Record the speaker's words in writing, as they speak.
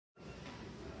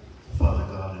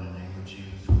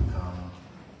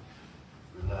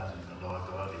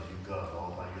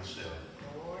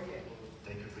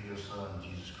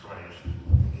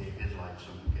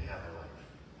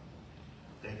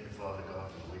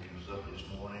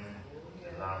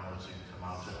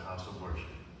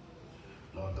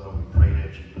Lord God, we pray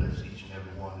that you bless each and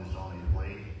every one that's on his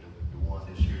way, the one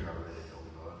that's here already, oh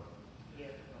God.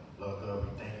 Yes, Lord God,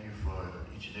 we thank you for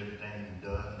each and everything you've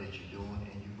done, that you're doing,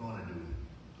 and you're going to do.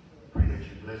 Pray that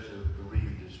you bless the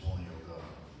bereaved this morning, oh God.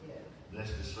 Yes. Bless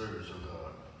the service, oh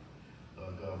God.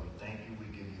 Lord God, we thank you. We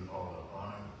give you all the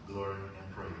honor, glory, and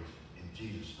praise. In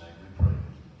Jesus' name we pray.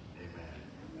 Amen.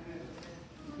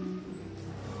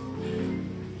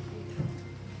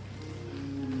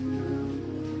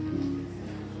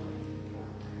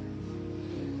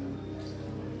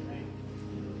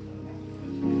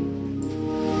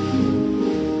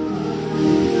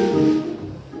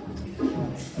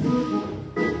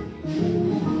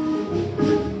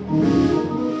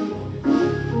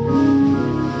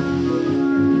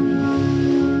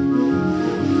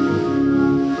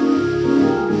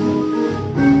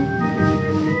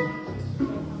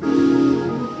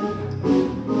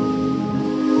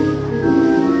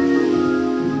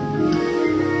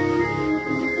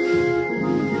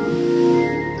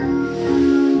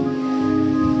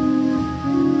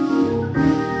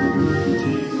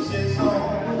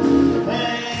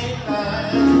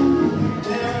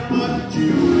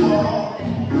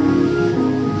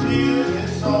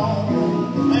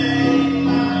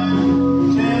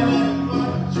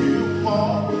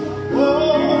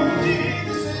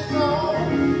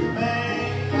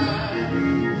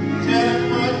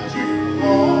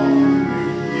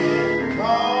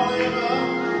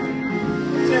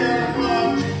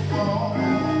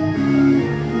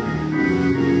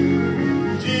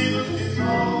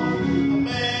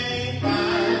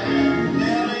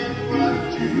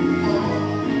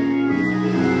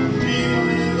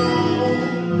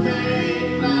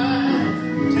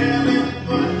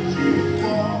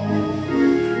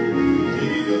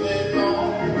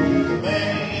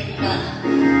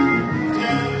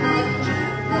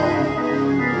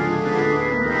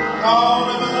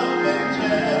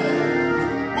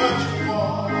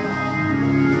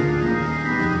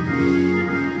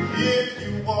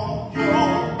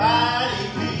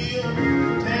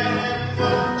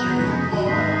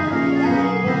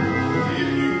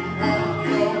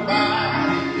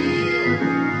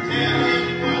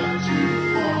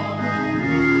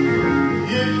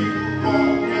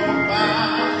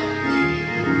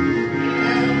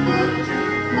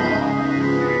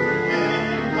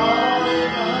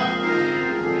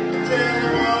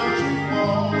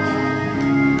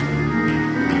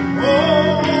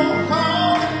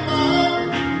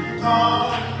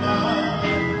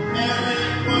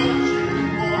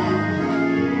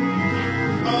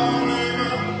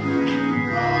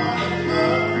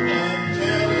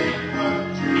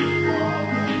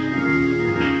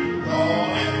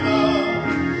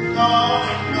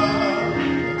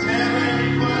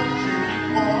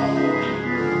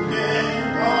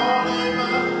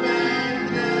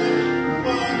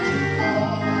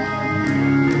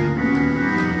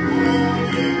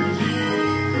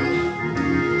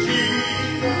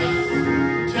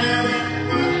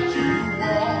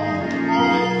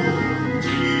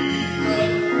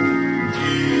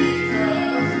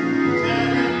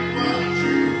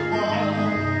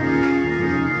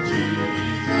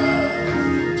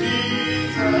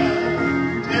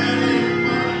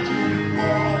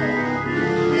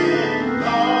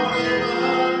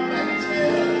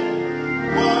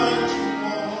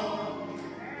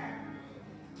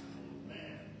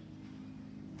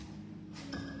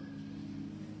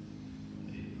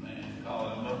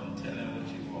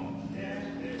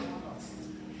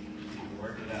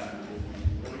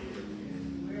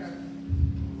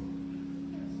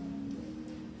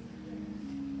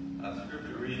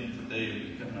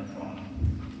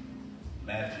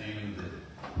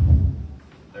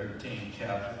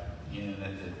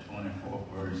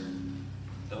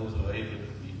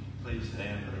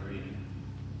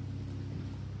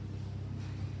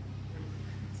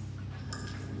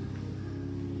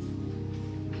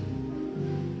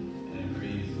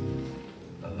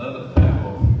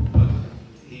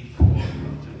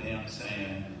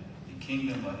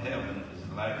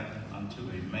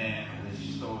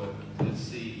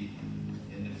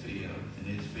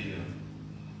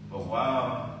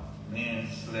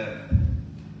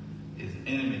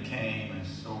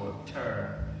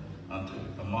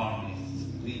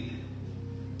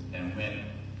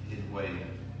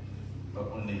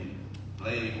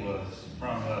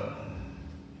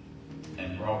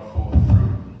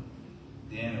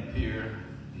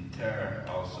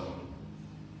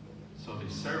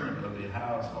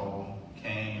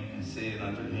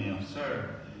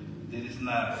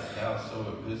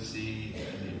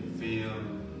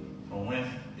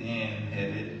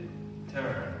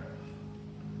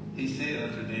 He said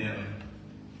unto them,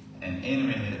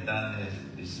 And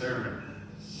the servant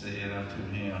said unto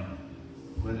him,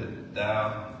 Wilt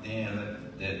thou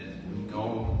then that we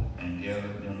go and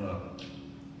gather them up?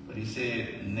 But he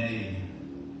said, Nay,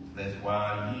 lest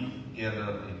while ye gather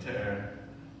up the tare,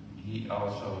 ye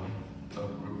also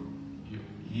uproot,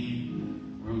 ye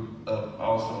root up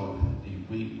also the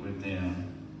wheat with them.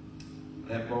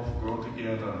 Let both grow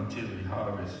together until the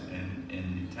harvest, and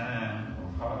in the time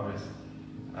of harvest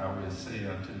I will say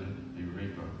unto the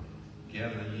reaper,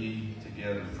 Gather ye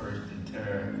together first the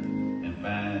tare, and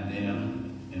bind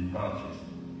them in bunches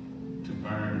to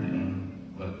burn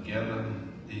them, but gather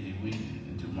the wheat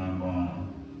into my barn.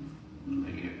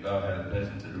 God has a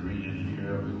blessing to the reading and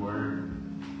hearer of the word.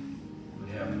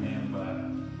 We have him by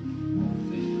and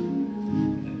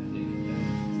the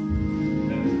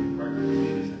minister Parker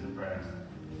lead us in the prayer.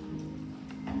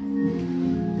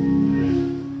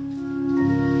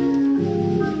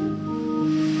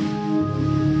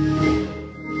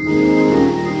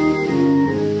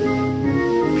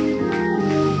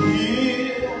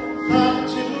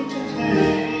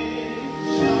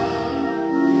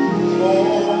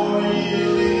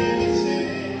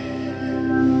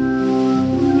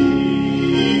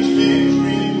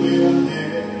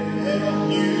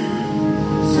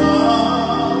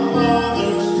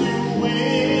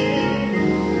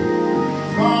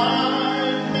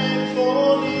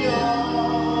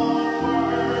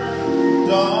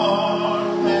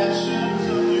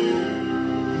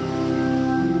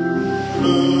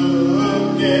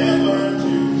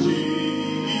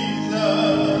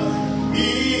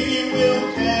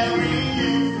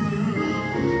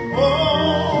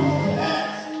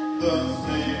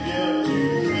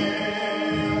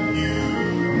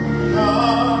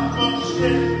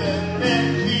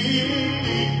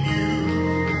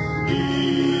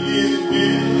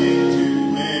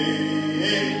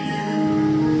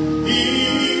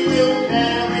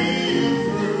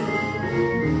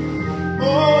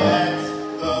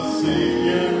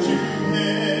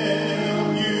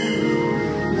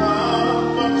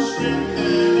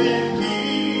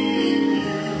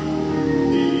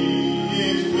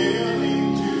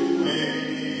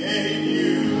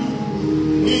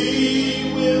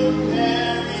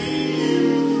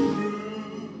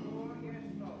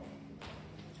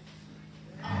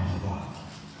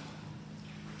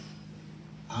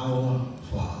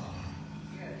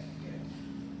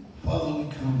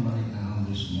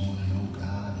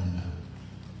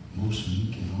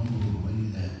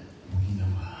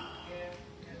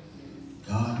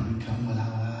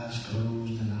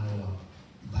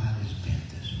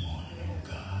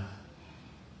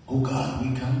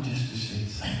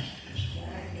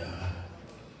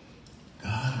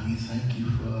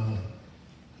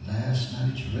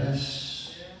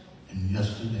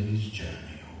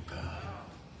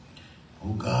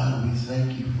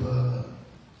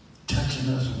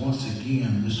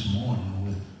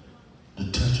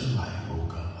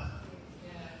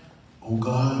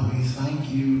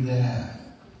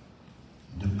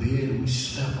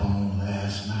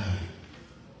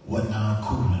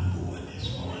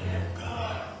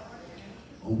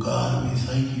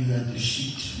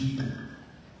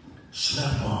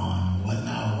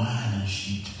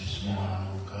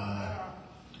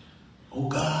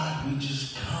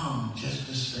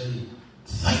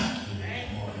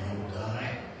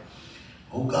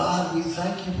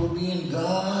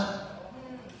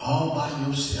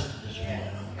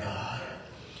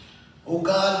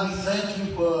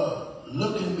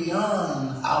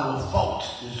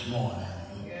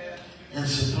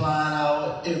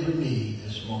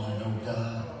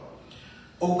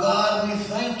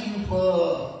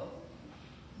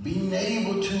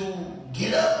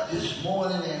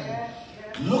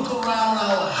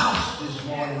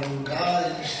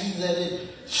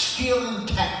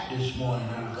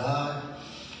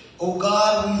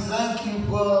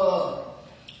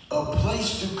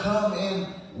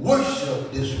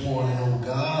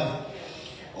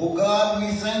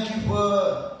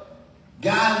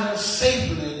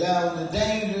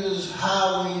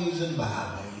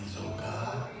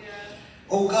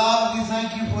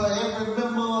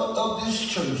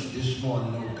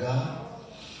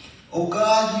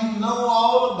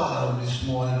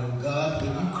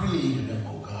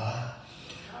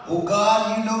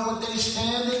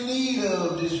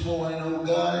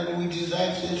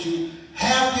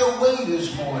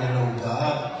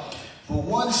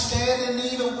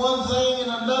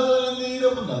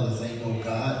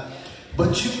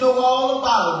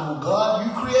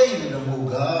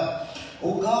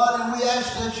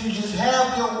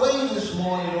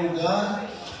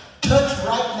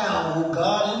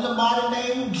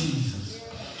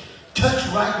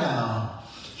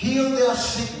 Heal their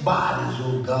sick bodies,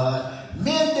 oh God.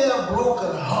 Mend their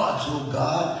broken hearts, oh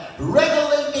God.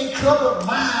 Regulate their troubled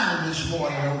mind this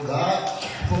morning, oh God.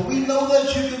 For we know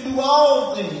that you can do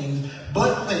all things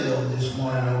but fail this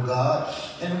morning, oh God.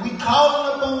 And we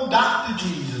calling upon Dr.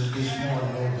 Jesus this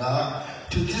morning, oh God,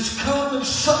 to just come and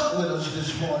sup with us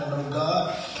this morning, oh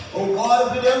God. Oh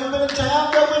God, if it ever been a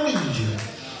time that we need you,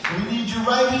 we need you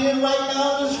right here and right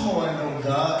now this morning, oh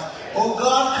God. Oh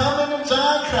God, come in the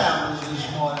time travelers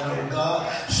this morning, oh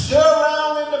God. Stir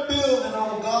around in the building,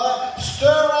 oh God. Stir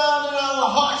around in our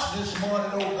hearts this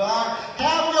morning, oh God.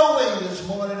 Have your way this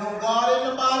morning, oh God, in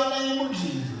the mighty name of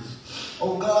Jesus.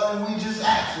 Oh God, and we just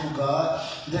ask, oh God,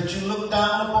 that you look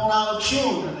down upon our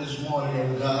children this morning,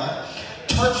 oh God.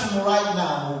 Touch them right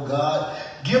now, oh God.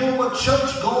 Give them a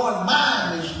church-going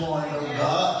mind this morning, oh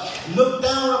God. Look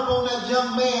down upon that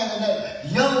young man and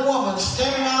that young woman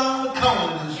standing out on the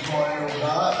corner this morning, oh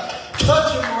God.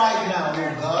 Touch them right now,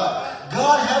 oh God.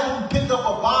 God, have them pick up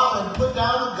a Bible and put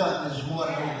down a gun this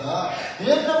morning, oh God. In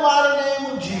the mighty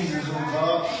name of Jesus, oh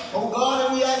God. Oh God,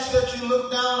 and we ask that you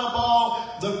look down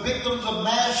upon the victims of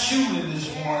mass shooting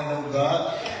this morning, oh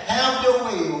God. Have your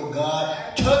way, oh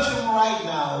God. Touch them right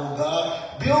now, oh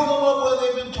God. Build them up where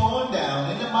they've been torn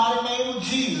down. In the mighty name of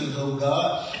Jesus, oh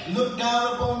God. Look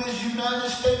down upon this United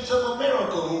States of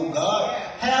America, oh God.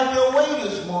 Have your way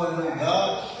this morning, oh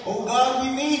God. Oh God,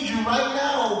 we need you right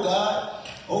now, oh God.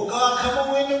 Oh God, come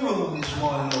over in the room this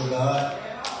morning, oh God.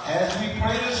 As we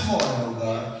pray this morning, oh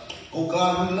God. Oh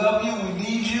God, we love you, we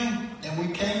need you, and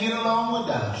we can't get along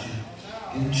without you.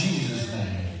 In Jesus'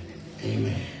 name,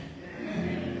 amen.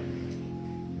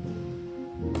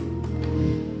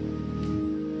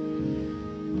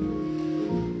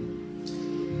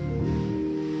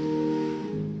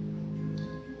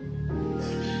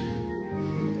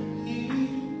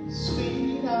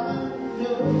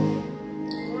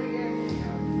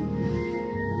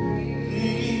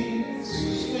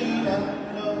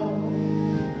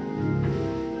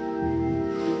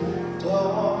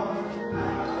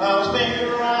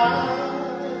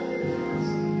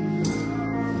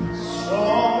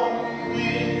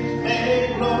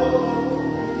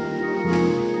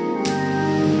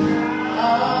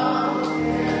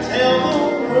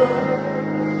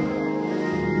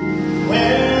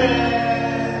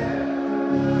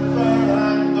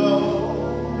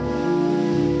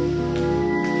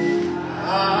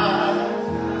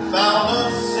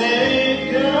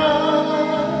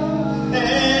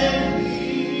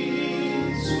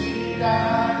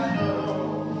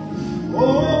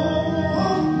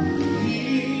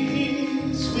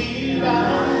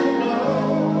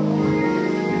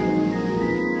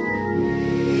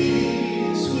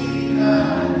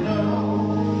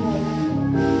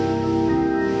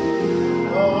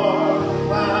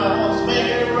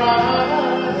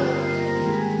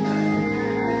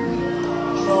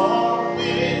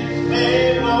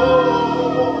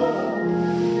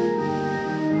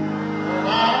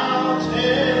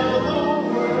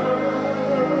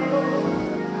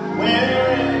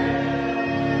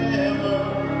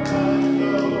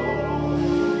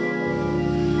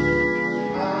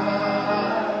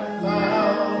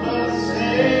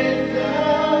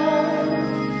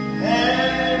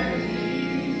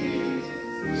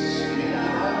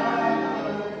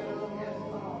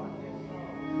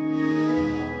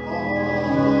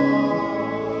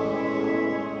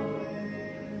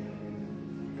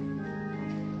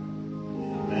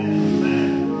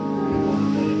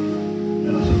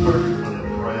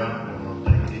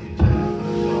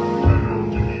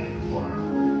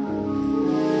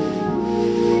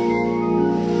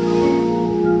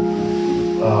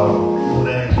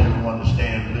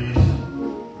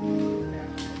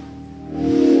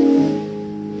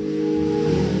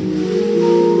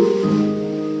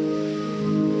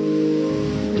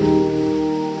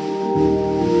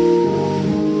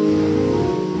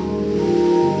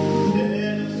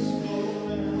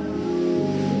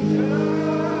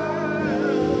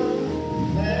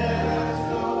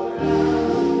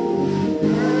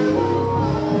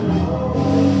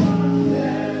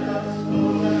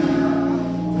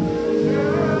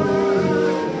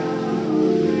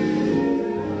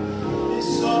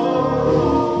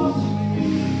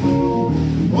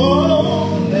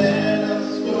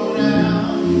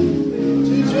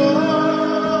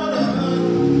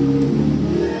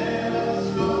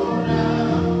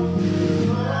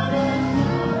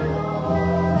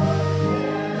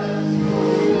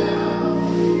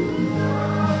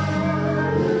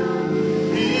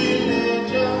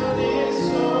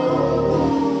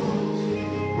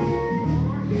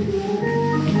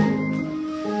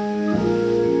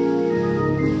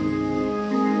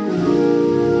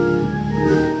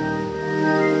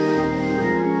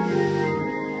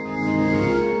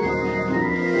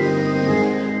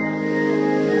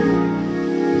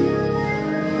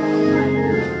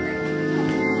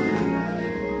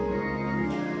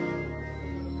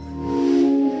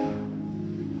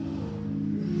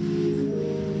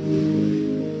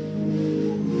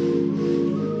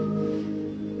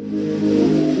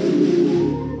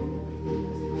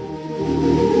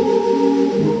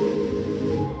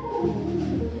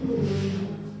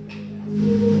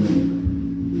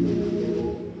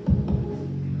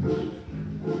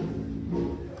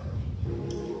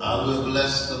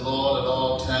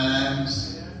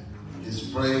 times. His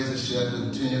praises shall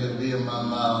continue to be in my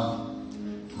mouth.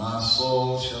 My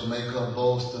soul shall make her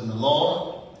boast in the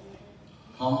Lord.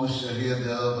 Humble shall hear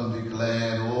thereof and be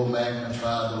glad. Oh,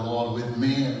 magnify the Lord with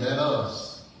me, and let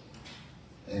us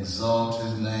exalt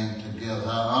his name together.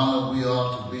 How honored we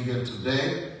are to be here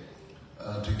today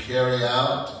to carry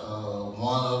out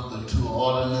one of the two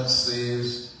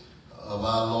ordinances of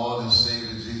our Lord and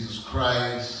Savior Jesus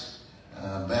Christ,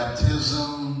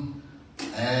 baptism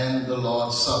and the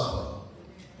Lord's Supper.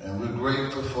 And we're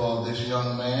grateful for this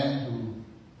young man who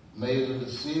made a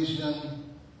decision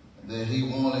that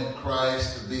he wanted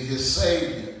Christ to be his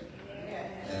Savior.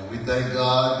 And we thank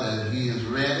God that he is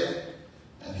ready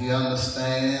and he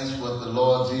understands what the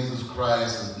Lord Jesus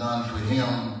Christ has done for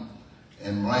him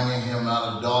in bringing him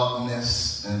out of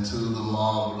darkness into the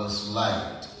marvelous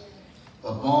light.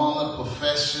 Upon the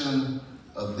profession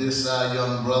of this our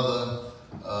young brother,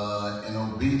 in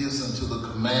obedience unto the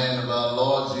command of our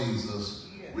Lord Jesus,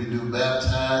 we do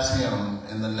baptize him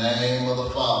in the name of the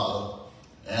Father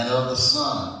and of the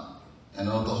Son and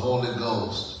of the Holy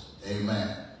Ghost.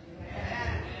 Amen.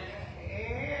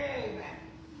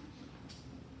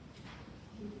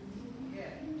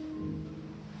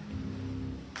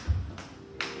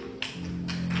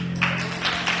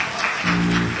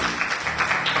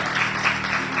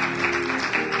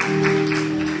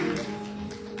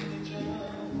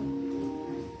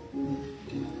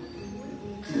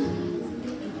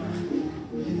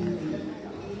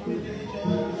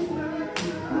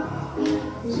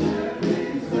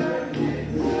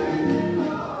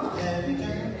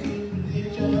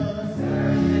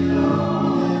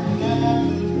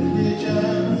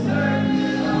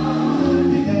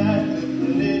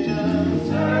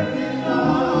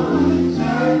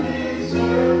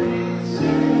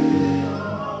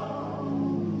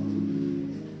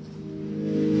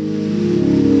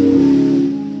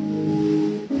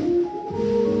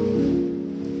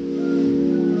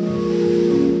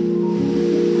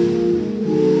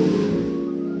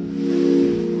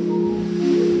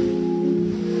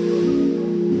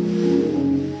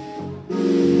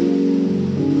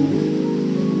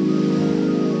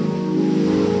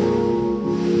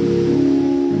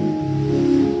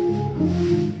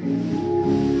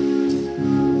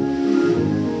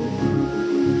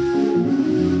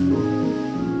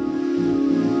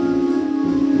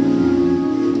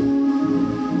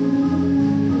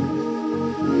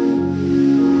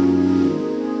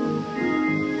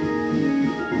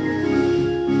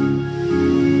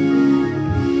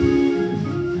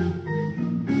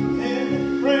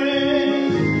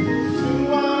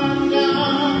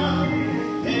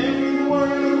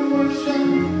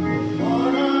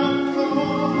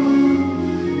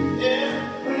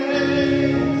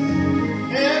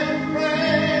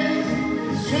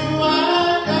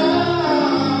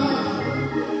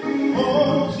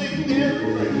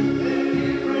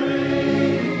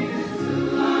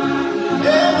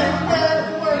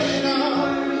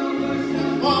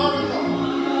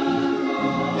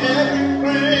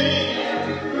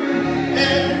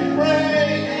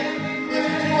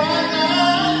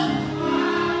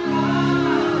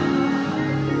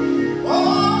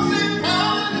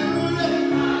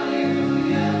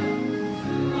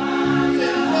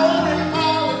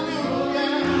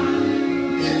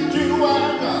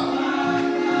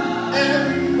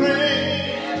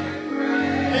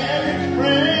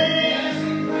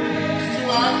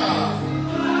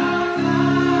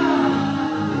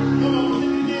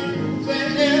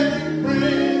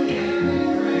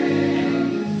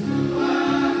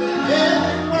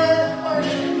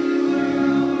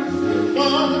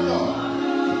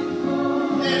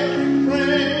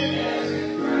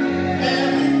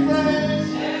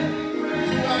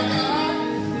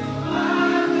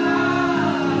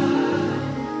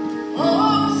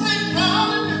 Oh!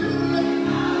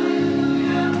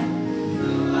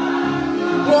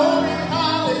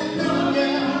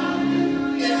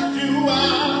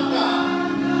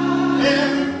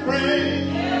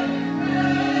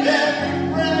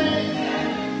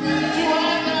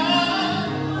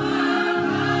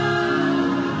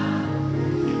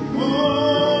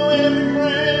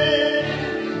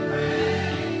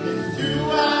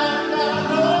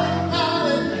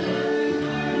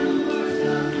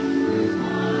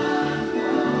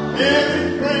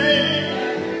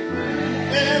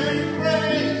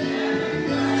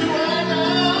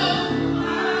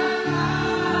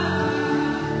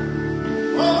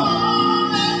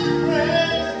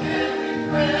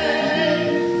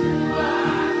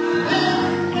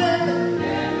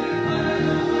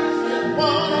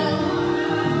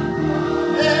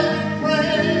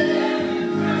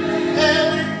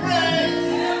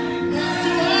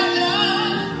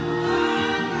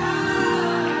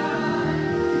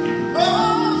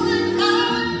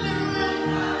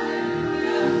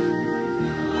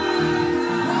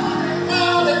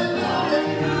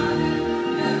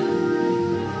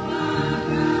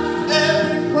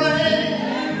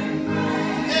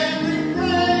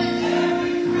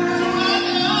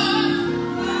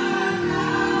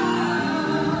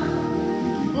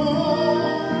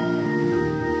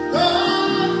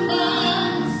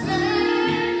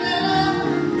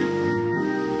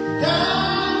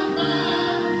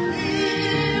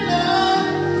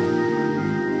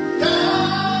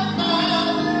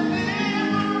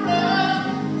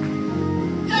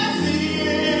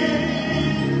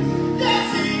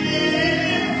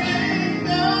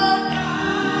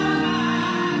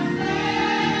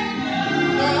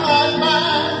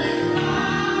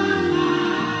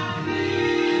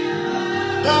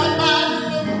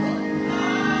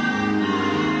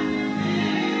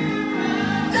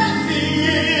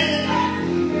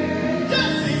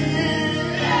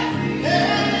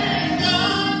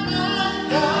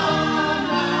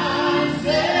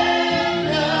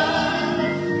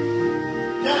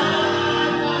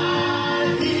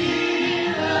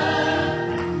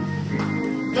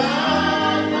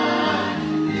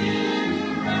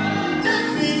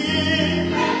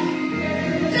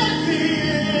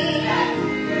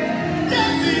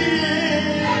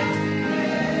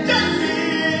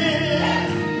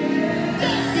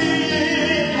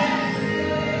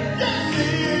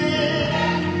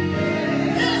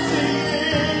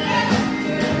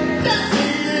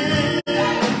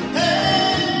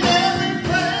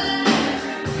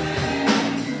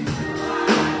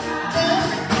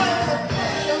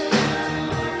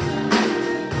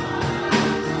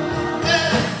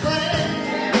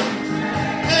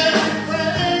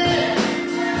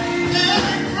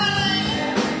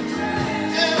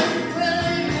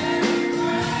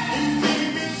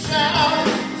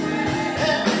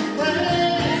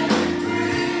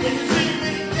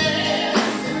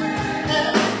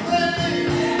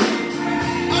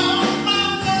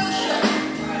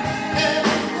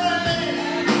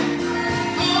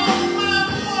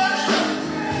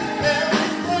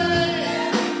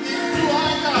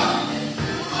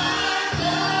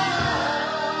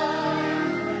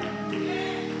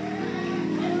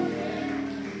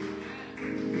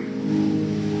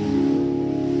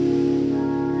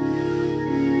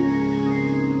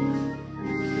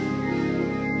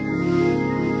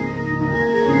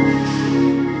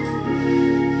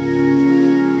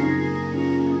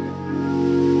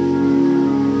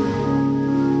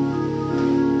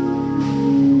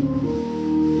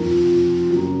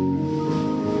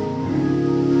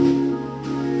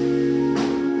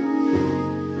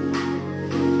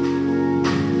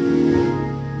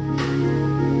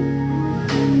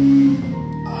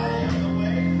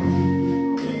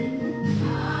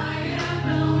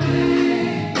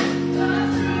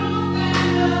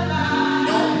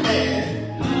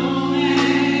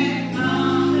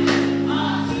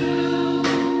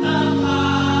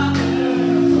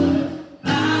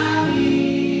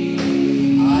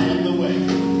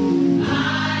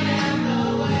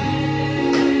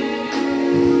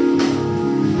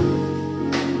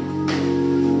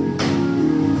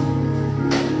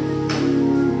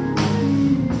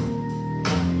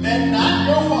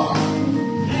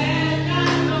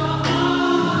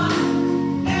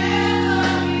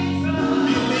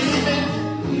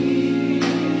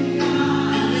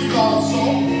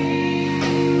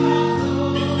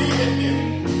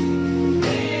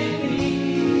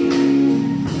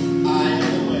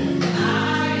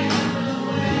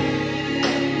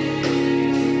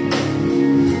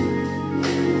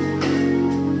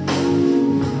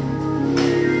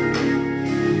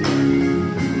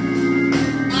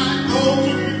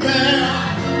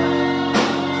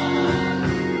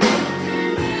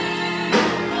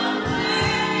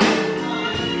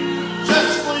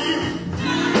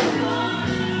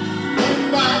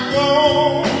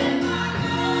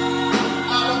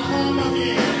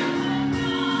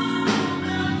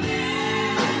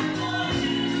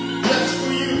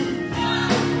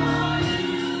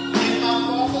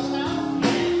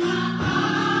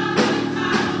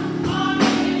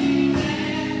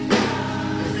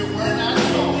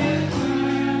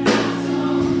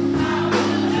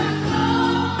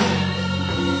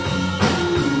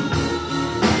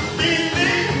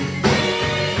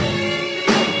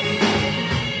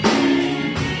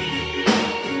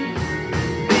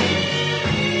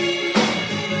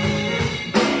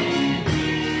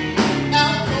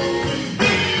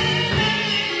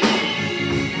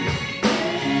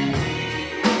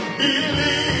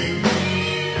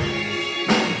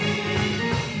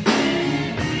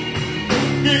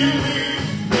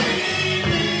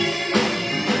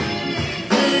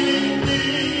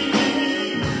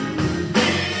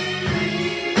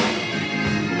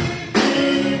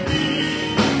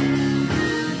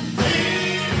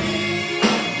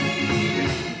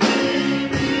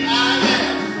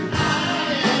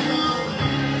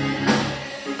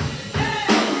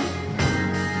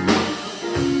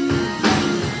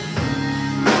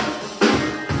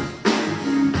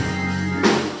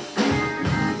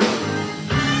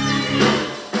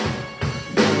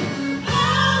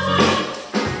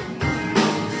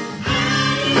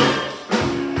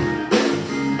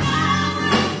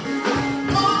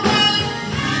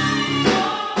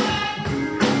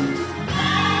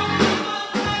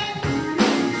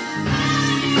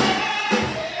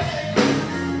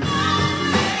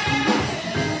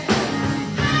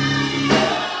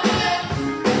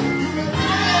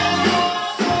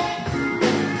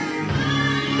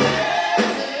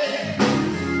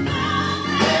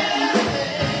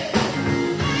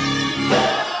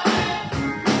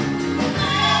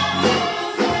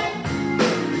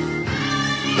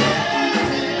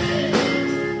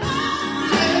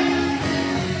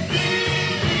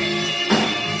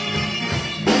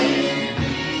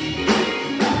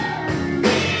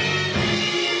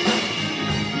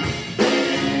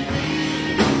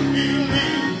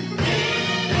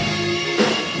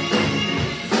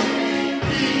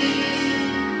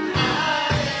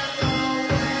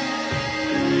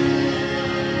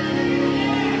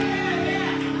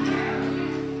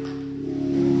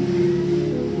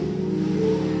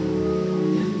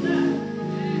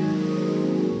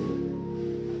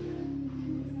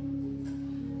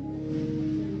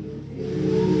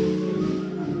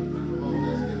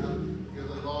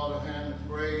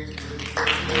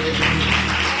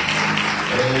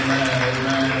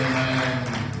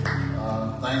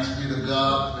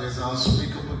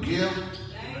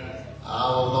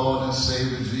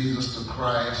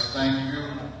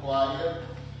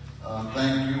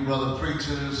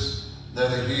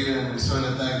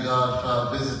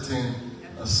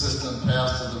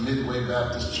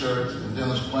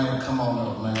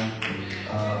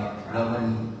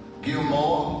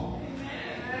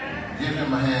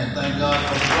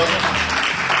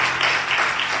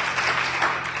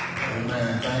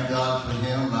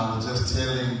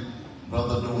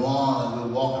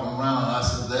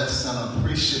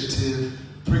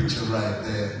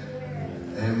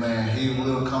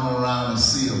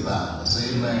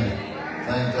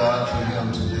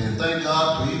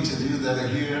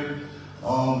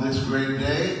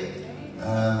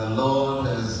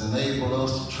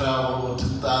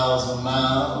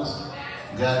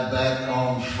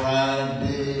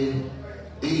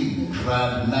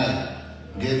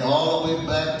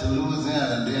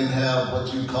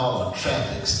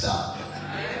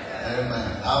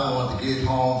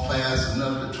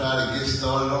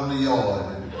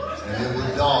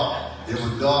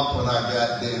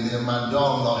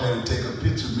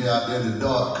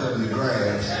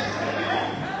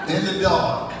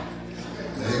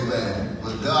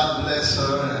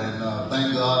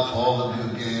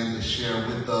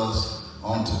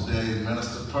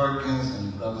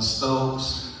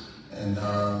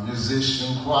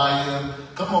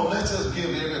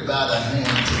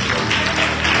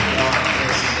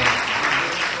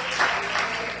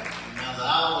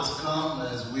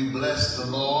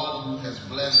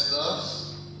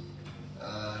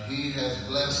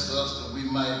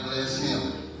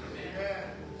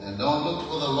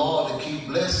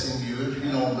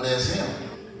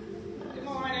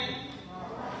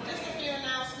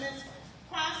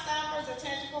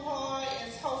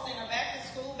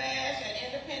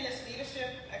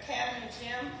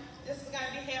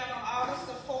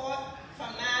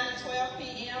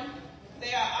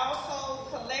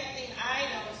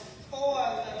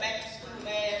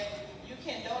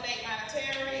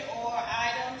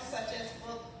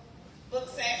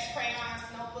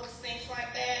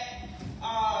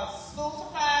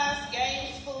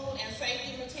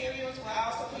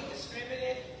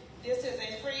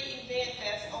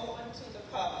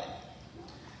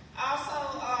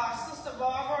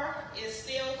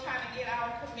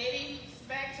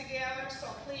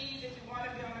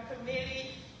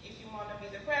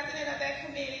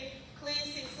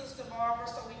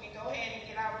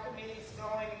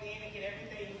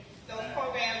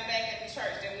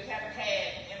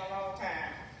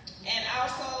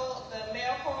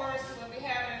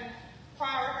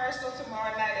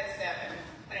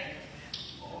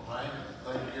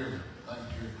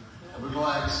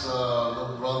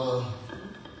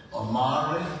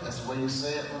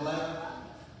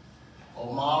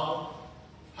 Omar,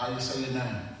 how you say your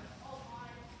name?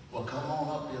 Well, come on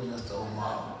up here, Mr.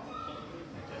 Omar.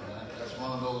 That's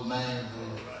one of those names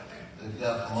they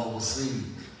got from overseas.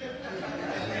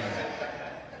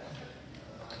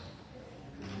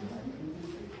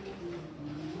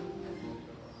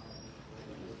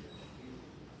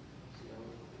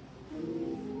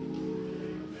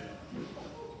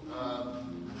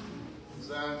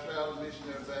 Zion Travel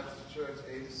Missionary Baptist Church,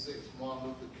 86 Martin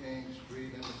Luther King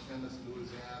Street, Independence,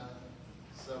 Louisiana,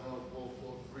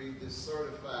 70443. This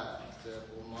certifies that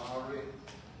Omari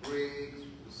Briggs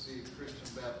received Christian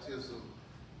baptism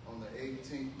on the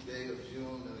 18th day of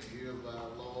June in the year of our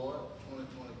Lord,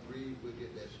 2023. We'll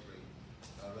get that straight.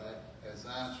 All right. As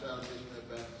Zion Travel Missionary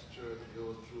Baptist Church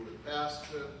goes through the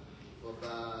pastor, for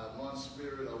by one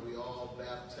Spirit are we all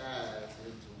baptized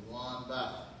into one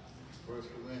body. 1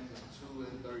 Corinthians 2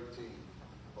 and 13.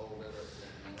 Hold that up there,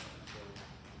 man. So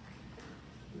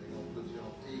they're going to put you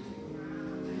on TV.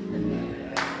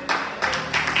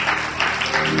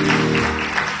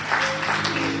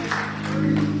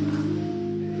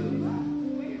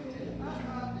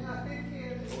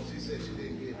 Oh, she said she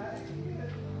didn't get it.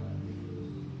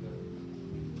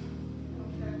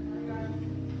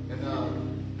 And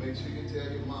make sure you tell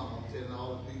your mama. I'm telling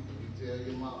all the people, you tell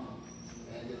your mama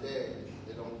and your dad.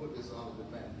 They don't put this on the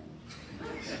map.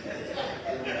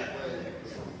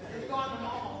 It's going to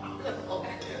mom. Okay.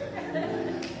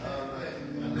 All right.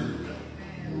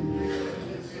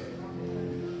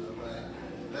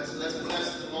 Let's bless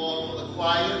the Lord for the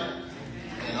choir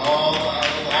and all the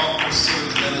other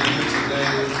officers that are here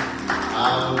today.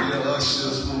 Our dear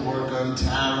ushers who work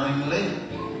untiringly.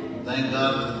 Thank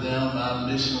God for them, our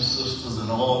mission sisters, and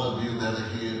all of you that are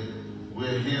here.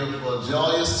 We're here for a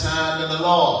joyous time in the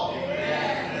Lord.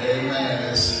 Amen.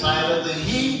 In spite of the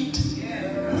heat,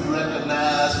 we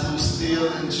recognize who's still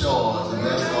in charge, and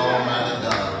that's the Almighty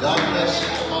God. God bless you.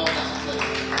 Come on, let's play.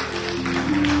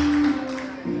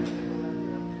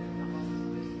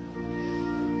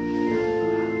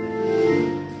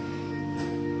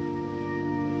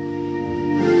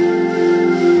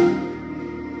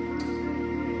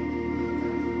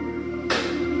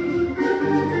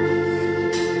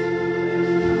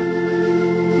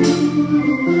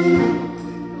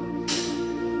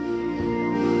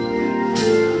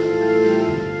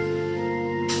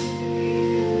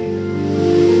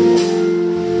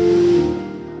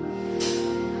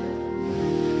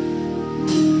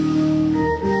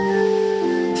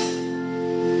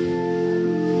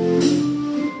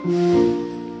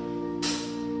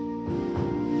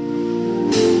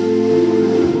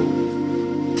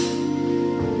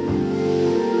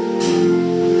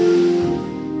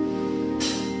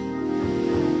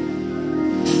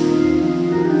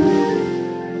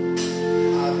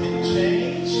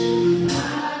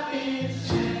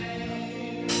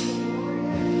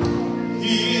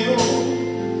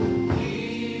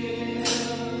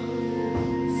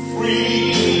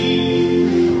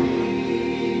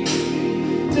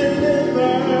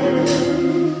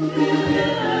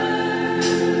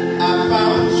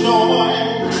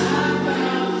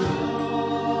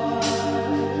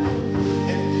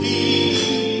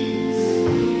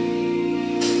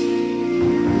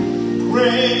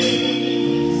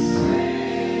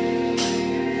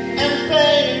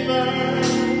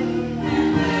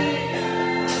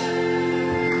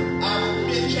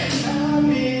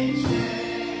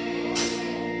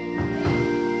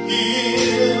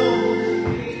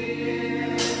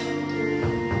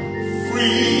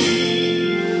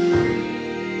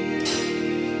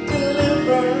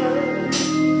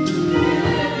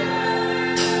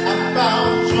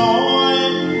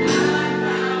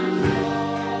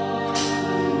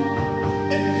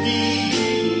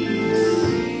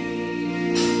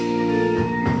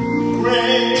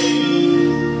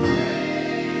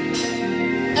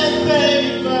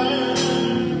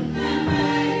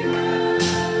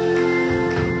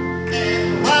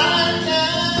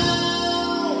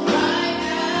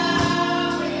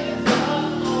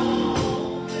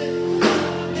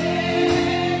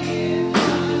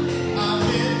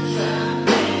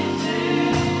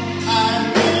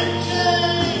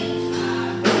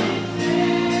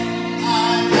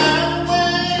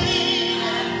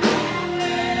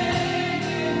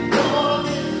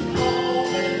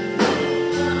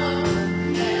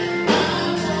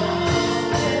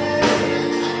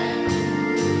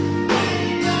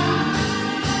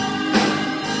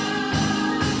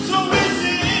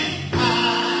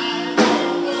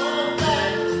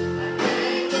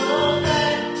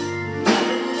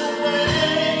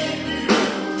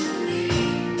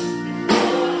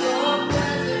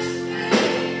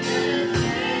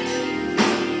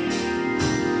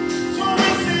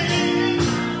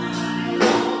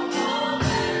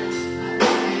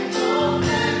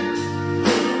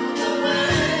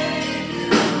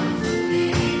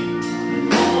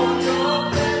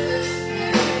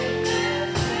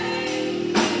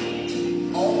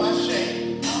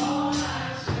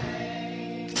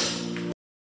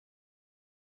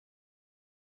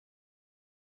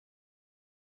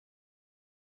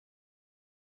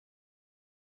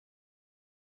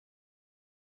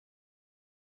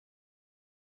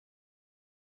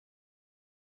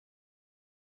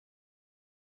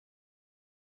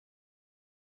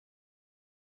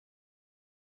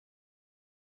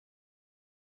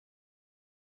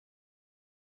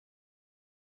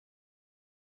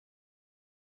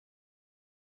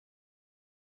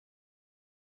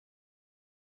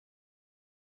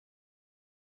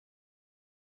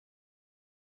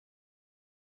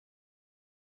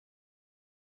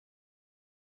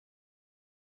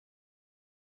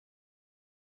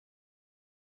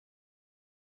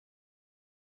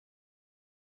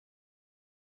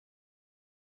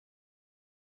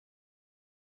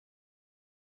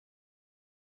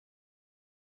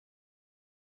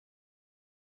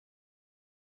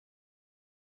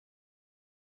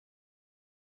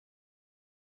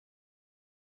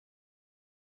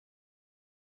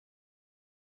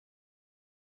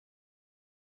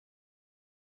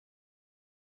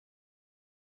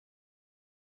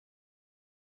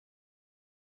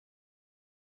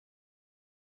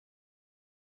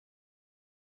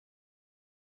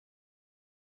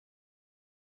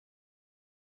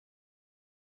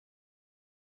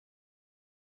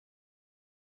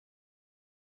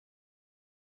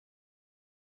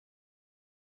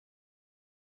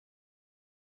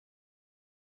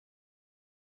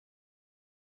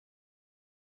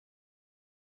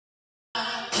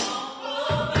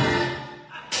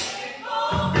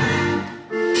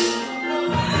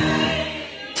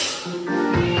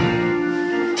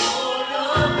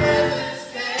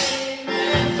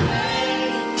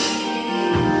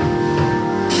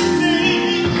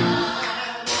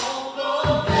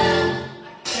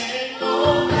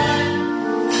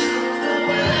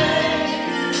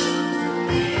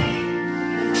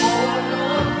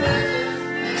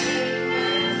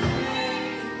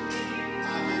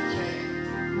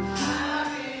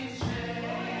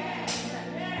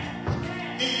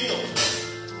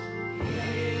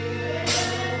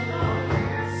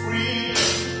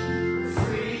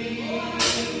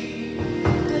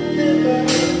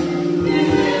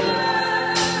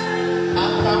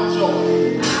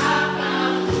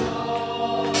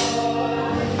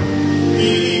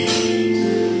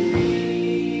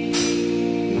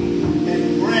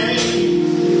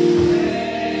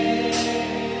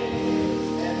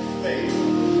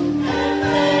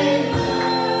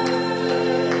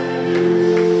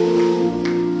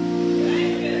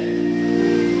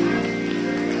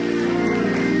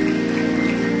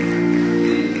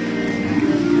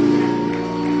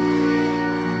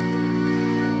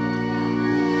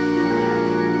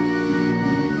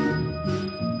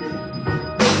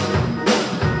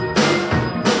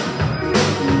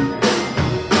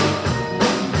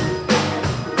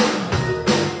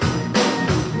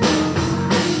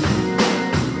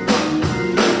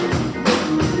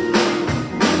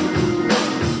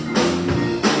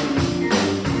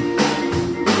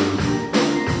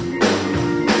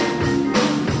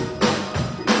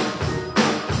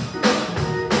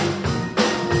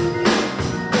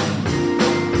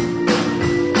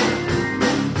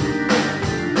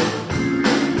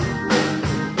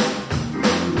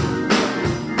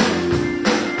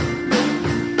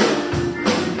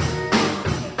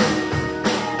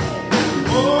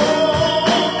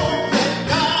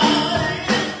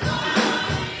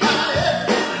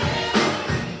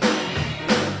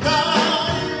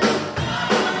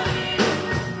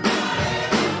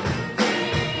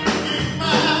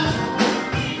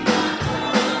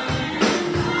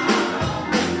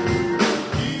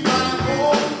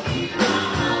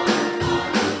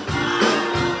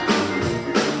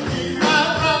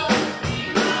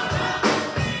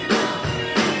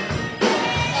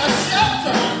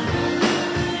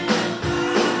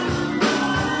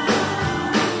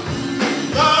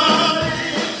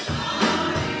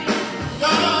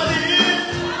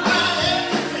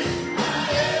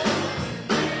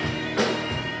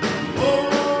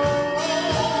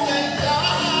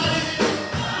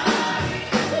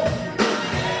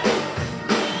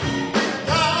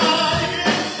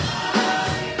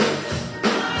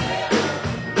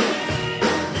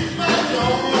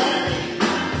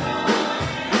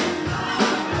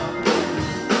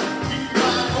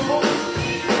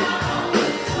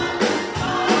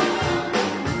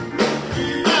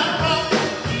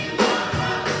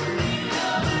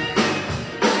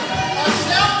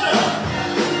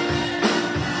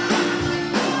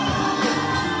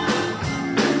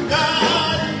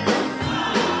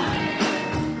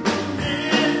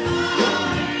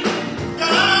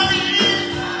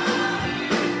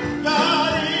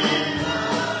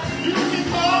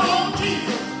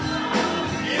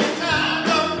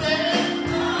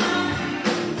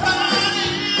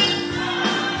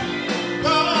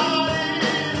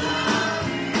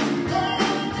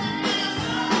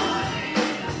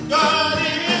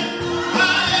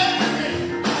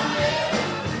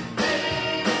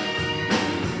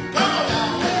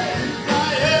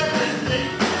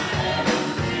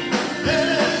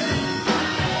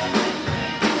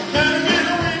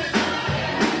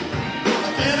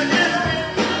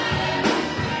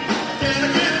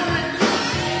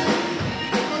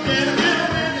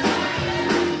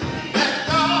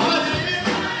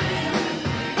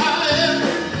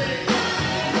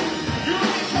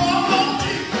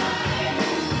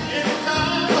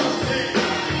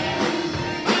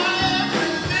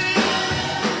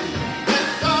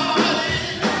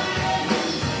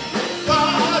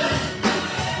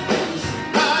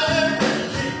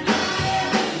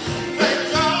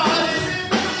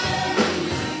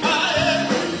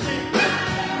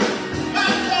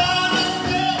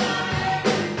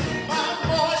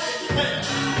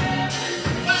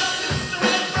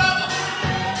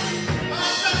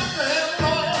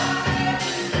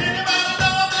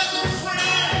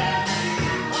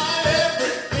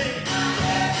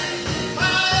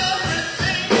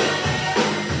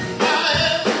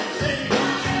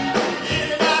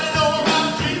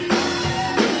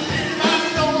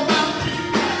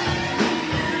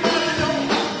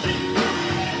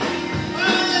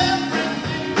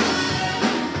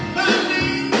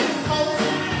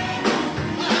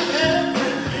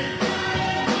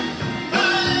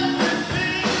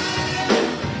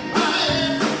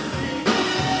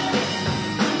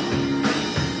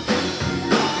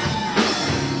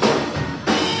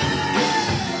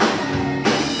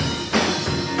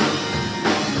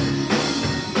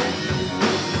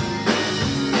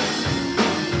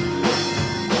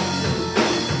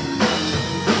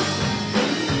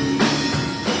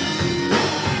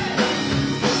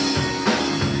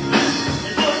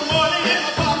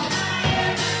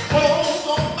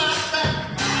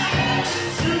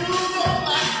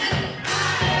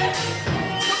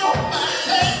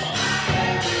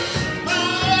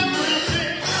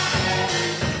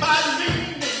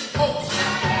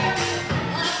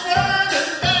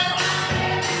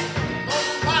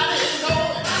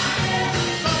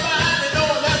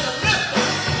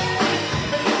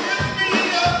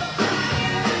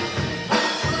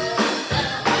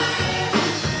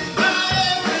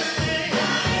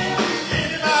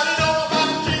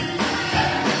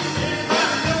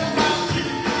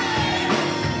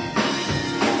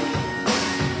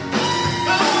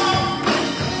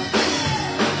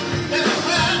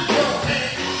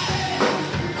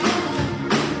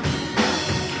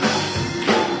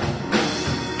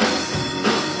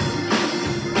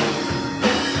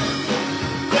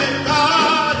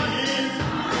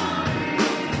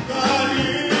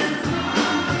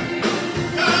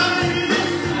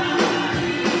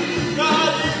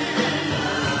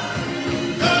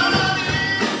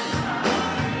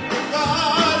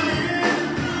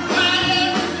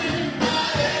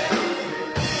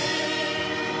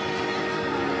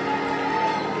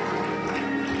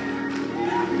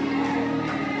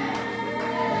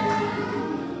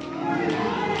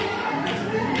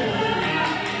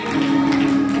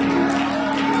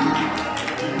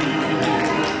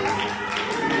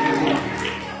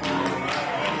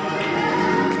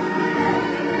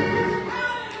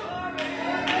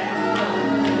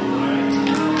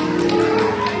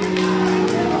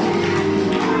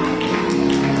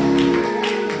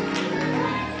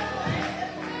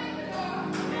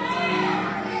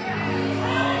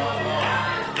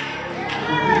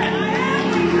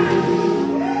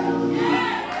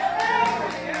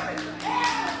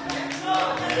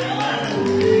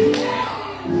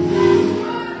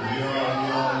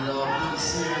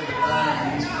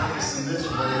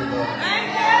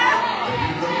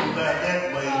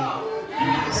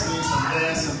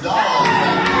 dancing dolls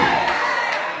back there.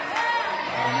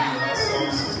 I saw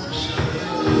Sister Shirley.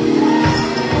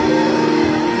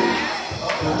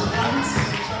 Oh, I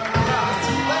see you turn around. It's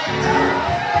too late now.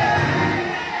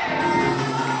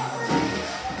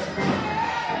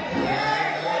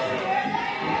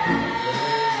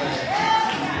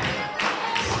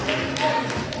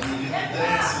 When you get to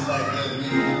dancing like that,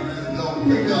 you really know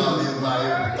that God is my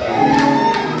everything.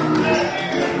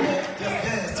 Just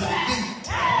dance to the beat.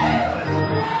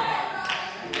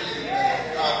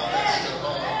 God bless your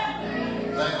heart.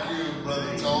 Thank you,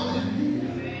 Brother Tony.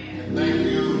 And thank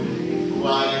you,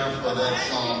 choir, for that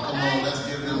song. Come on, let's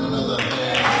give them another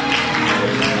hand.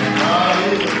 God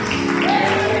is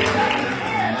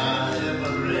my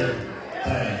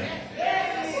everything.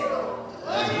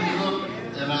 As we look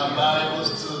in our Bibles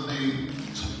to the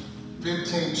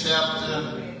 15th chapter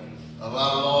of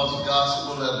our Lord's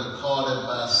Gospel as recorded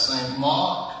by St.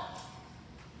 Mark.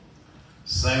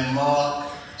 St. Mark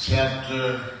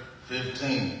chapter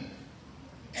 15.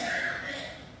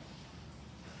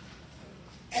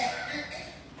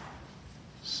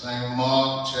 St.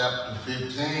 Mark chapter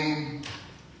 15.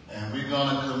 And we're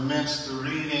going to commence the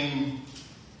reading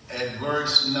at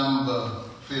verse number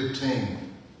 15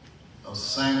 of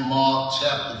St. Mark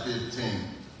chapter 15.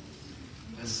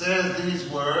 It says these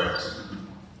words,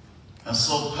 "And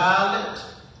so Pilate,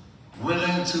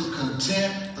 willing to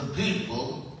content the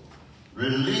people,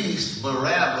 released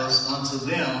Barabbas unto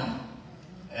them,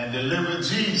 and delivered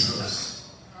Jesus,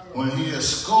 when he had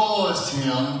scourged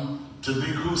him, to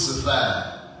be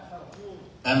crucified.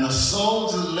 And the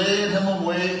soldiers led him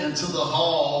away into the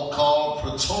hall called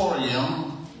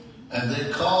Praetorium, and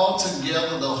they called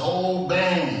together the whole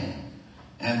band,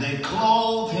 and they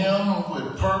clothed him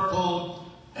with purple,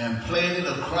 and plaited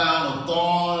a crown of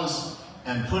thorns,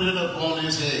 and put it upon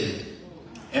his head,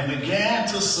 and began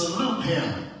to salute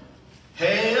him,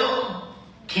 'Hail,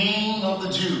 King of the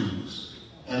Jews.'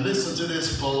 And listen to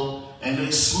this, folk. And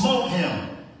they smote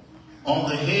him on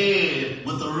the head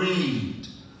with a reed.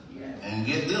 And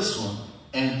get this one.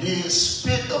 And did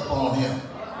spit upon him.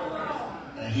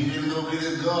 And he didn't go get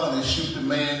his gun and shoot the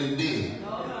man that did.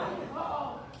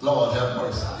 Lord have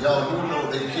mercy. Y'all do know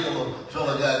they killed a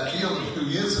fella got killed a few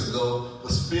years ago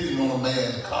for spitting on a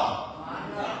man's car.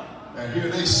 And here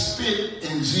they spit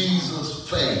in Jesus'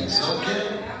 face,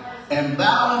 okay? And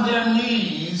bowing their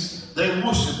knees, they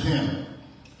worshiped him.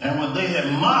 And when they had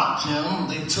mocked him,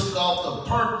 they took off the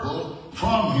purple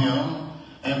from him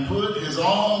and put his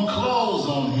own clothes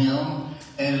on him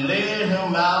and led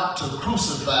him out to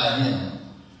crucify him.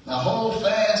 Now hold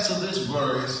fast to this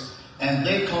verse. And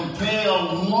they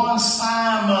compelled one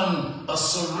Simon, a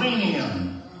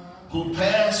Cyrenian, who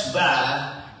passed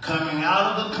by, coming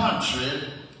out of the country,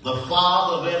 the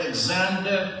father of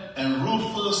Alexander and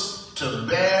Rufus, to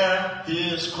bear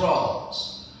his cross.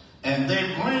 And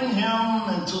they bring him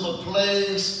into the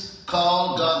place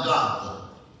called Golgotha,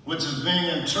 which is being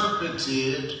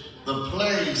interpreted the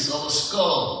place of a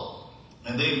skull.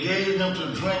 And they gave him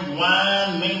to drink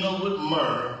wine mingled with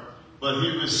myrrh, but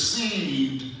he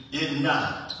received it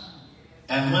not.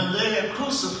 And when they had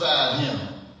crucified him,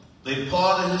 they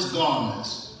parted his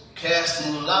garments,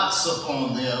 casting lots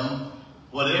upon them,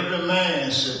 what every man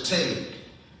should take.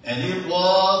 And it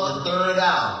was the third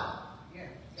hour.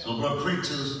 So, but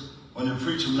preachers, when they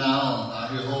preach from now on, I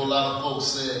hear a whole lot of folks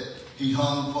say he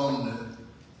hung from the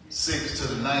 6th to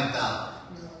the 9th hour.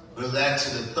 But it was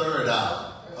actually the third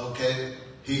hour, okay?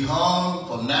 He hung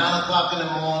from 9 o'clock in the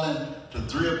morning to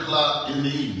 3 o'clock in the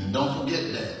evening. Don't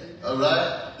forget that. All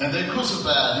right? And they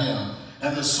crucified him.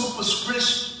 And the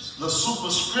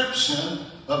superscription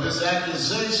of his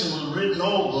accusation was written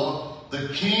over the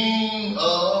King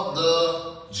of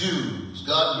the Jews.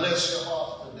 God bless your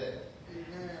heart today.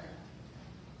 Amen.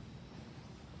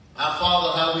 Our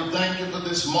Father, how we thank you for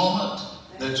this moment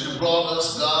that you brought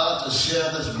us, God, to share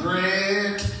this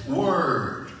great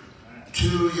word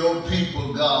to your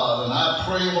people, God. And I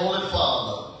pray, Holy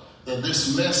Father, that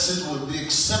this message would be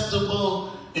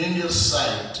acceptable in your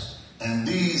sight. And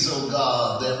these, oh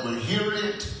God, that would hear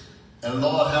it, and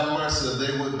Lord have mercy, that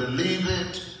they would believe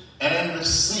it and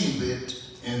receive it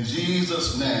in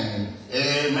Jesus' name.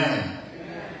 Amen.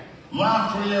 My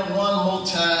prayer one more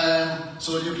time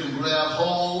so you can grab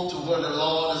hold to where the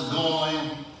Lord is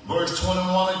going. Verse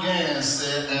 21 again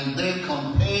said, and they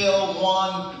compelled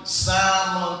one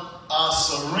Simon, a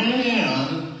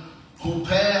Cyrenian, who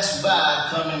passed by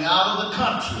coming out of the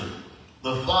country,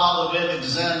 the father of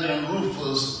Alexander and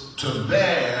Rufus, to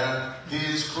bear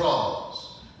his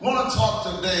cross. I want to talk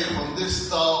today from this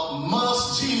thought,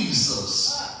 must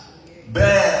Jesus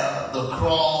bear the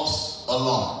cross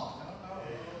alone?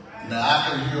 Now I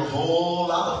can hear a whole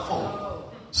lot of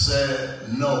folk say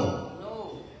no,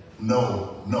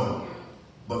 no, no.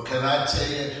 But can I tell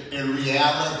you, in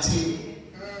reality,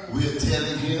 we're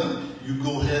telling him, you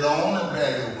go head on and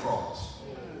bear your cross.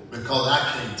 Because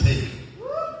I can't take it.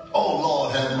 Oh,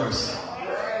 Lord, have mercy.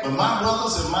 But my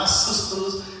brothers and my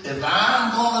sisters, if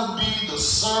I'm going to be the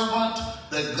servant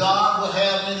that God will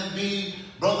have me to be,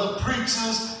 brother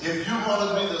preachers, if you're going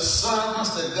to be the servants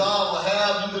that God will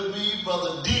have you to be,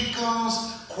 brother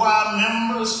deacons, choir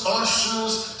members,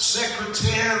 ushers,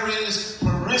 secretaries,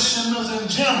 parishioners in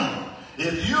general,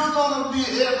 if you're going to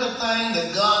be everything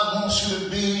that God wants you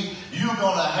to be, you're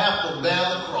going to have to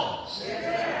bear the cross.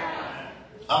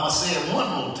 I'm going to say it one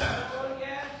more time.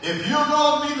 If you're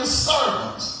going to be the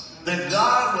servants that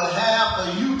God will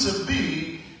have for you to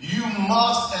be, you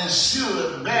must and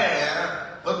should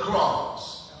bear the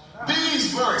cross.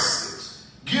 These verses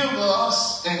give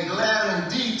us in glaring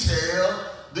detail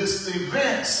this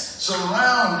events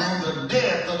surrounding the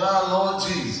death of our Lord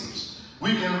Jesus.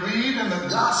 We can read in the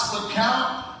gospel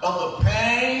account of the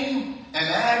pain and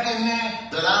agony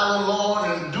that our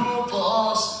Lord endured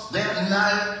for us that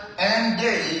night and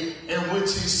day in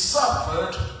which he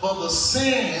suffered for the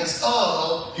sins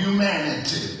of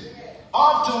humanity.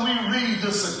 Often we read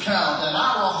this account and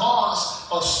our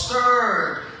hearts are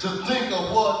stirred to think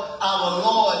of what our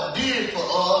Lord did for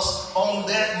us on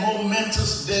that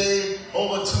momentous day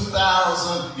over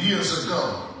 2,000 years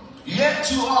ago. Yet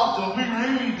too often we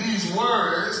read these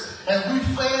words and we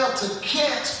fail to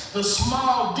catch the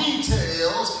small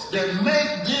details that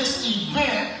make this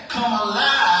event come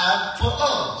alive for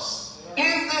us.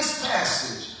 In this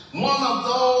passage, one of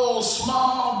those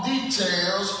small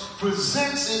details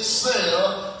presents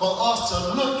itself for us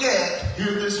to look at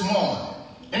here this morning.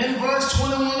 In verse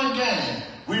 21 again,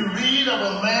 we read of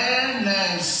a man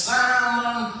named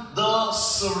Simon the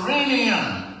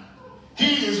Cyrenian.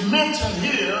 He is mentioned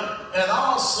here and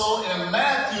also in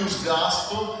Matthew's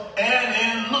gospel and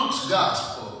in Luke's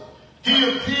gospel. He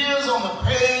appears on the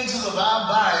pages of our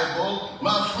Bible,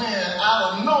 my friend,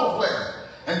 out of nowhere.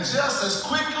 And just as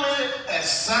quickly as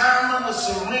Simon the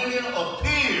Cyrenian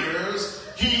appears,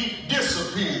 he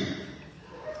disappeared.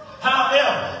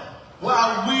 However,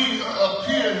 while we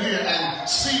appear here and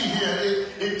see here,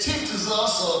 it teaches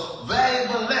us a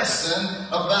valuable lesson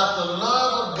about the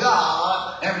love of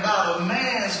God and about a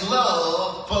man's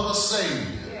love for the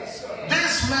Savior.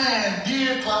 This man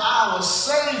did for our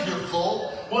Savior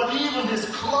folk what even his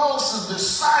closest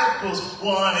disciples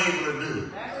were unable to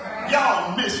do.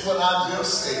 Y'all missed what I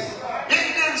just said.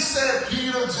 It didn't say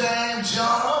Peter, James,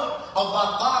 John, or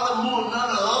Bartholomew, and none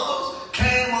of the others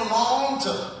came along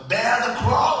to bear the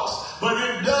cross, but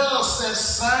it does say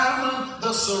Simon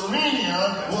the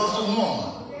Cyrenian was the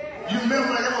one. You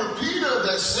remember it was Peter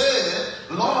that said,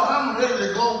 Lord, I'm ready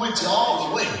to go with you all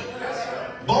the way,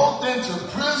 both into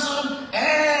prison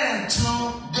and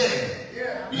to death.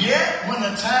 Yet when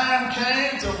the time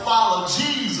came to follow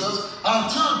Jesus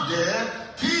unto death,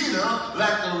 Peter,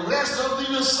 like the rest of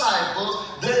the disciples,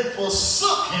 they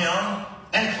forsook him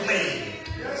and fled.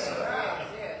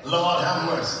 Lord have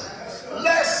mercy.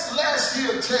 Let's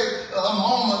here take a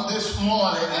moment this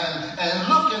morning and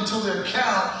look into the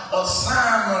account of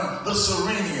Simon the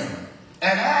Cyrenian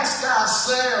and ask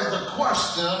ourselves the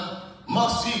question,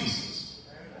 must Jesus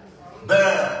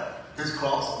bear his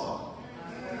cross alone?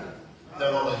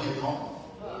 That ought to hit home.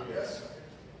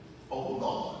 Oh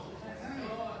Lord.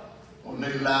 When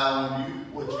they lie on you,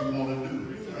 what you want to do.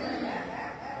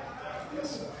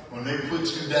 When they put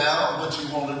you down, what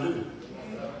you want to do.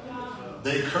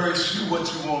 They curse you,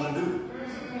 what you want to do.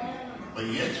 But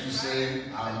yet you say,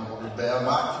 I'm going to bear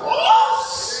my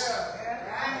cross.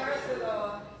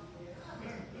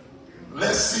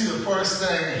 Let's see the first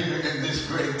thing here in this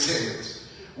great text.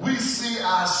 We see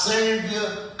our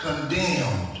Savior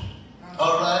condemned.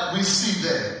 All right, we see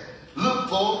that. Look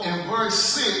for in verse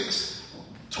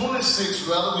 26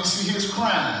 rather, we see his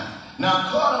crime. Now,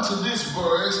 according to this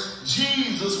verse,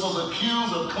 Jesus was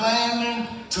accused of claiming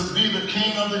to be the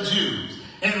King of the Jews.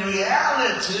 In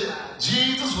reality,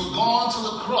 Jesus was going to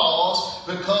the cross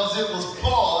because it was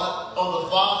part of the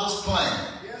Father's plan.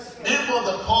 It was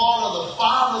a part of the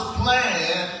Father's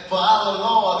plan for our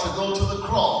Lord to go to the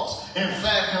cross. In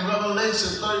fact, in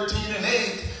Revelation 13 and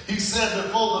 8, he said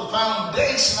before the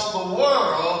foundation of the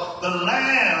world, the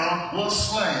Lamb was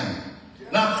slain.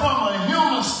 Now, from a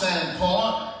human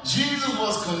standpoint, Jesus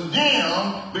was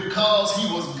condemned because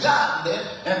he was godly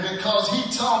and because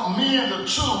he taught men the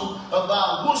truth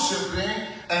about worshiping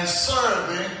and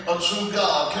serving a true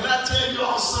God. Can I tell you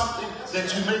all something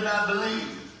that you may not believe?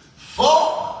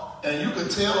 Folk, and you can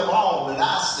tell them all that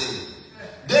I said,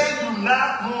 They do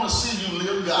not want to see you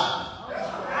live godly.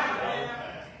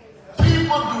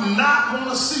 People do not want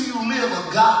to see you live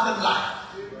a godly life.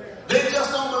 They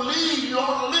just don't believe you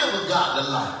ought to live a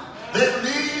godly life. They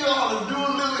believe you ought to do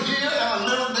a little here and a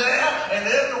little there and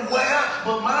everywhere.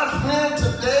 But my friend,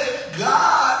 today,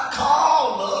 God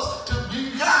called us to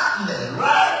be godly,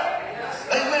 right?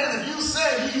 Amen. If you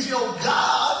say he's your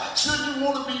God, shouldn't you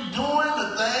want to be doing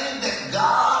the thing that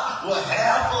God will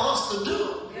have for us to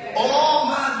do? Oh,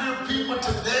 my dear people,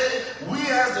 today, we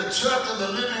as the church of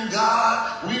the living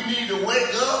God, we need to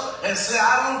wake up and say,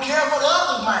 I don't care what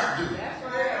others might do,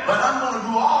 but I'm going to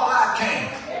do all I can,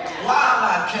 while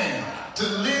I can, to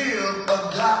live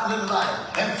a godly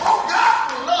life. And for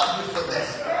God will love you for that.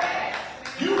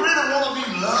 You really want to be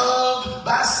loved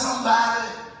by somebody?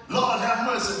 Lord have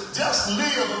mercy. Just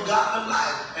live a godly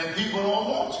life. And people don't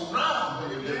want you around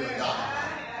when you live a godly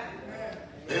life.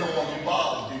 They don't want you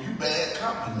bothered with you. Bad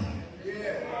company.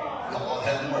 Lord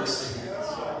have mercy.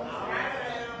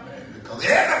 Because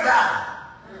everybody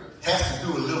has to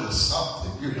do a little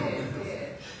something. You know,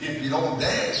 if you don't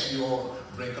dance, you ought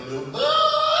to drink a little bud.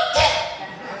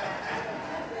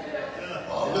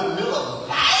 Or a little of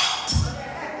light.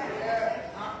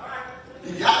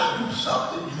 You got to do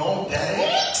something. You don't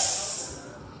dance.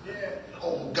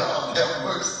 Oh, God have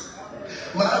mercy.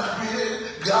 My friend,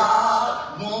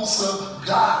 God wants some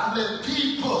godly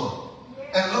people.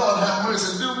 And Lord have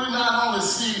mercy, do we not only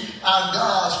see our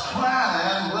God's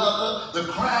crime, brother, the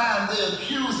crime they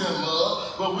accuse him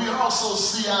of, but we also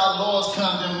see our Lord's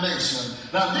condemnation.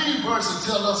 Now these verses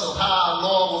tell us of how our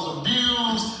Lord was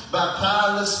abused by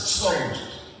Pilate's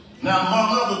soldiers. Now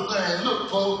among other things, look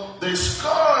folks, they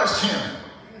scourged him.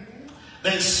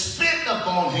 They spit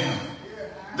upon him.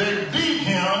 They beat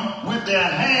him with their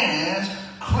hands,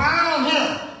 crowned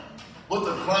him with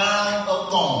the crown of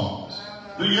thorns.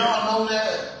 Do y'all know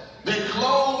that? They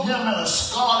clothed him in a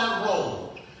scarlet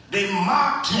robe. They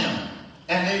mocked him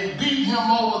and they beat him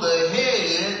over the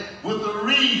head with a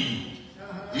reed.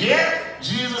 Yet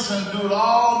Jesus endured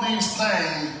all these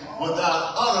things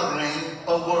without uttering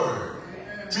a word.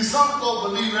 See, some folks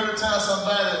believe every time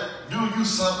somebody do you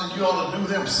something, you ought to do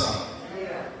them something.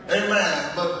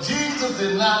 Amen. But Jesus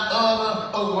did not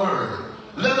utter a word.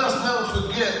 Let us never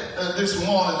forget this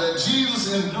morning that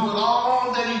Jesus endured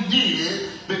all that he did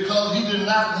because he did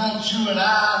not want you and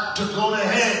I to go to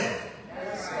hell.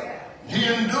 He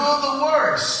endured the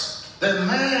worst that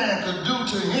man could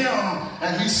do to him,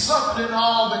 and he suffered it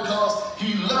all because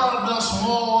he loved us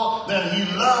more than he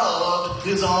loved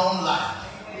his own life.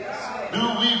 Do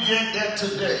we get that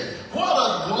today? What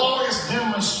a glorious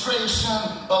demonstration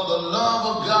of the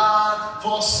love of God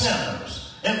for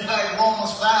sinners. In fact,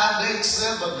 Romans 5:8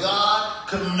 said, but God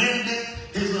commended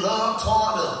his love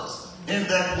toward us, in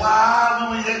that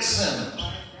while we were yet sinners,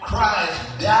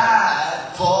 Christ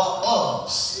died for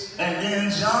us. And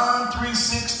then John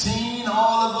 3:16,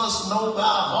 all of us know by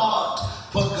heart,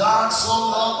 for God so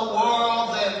loved the world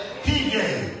that he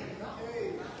gave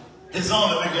his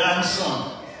only begotten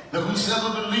Son, that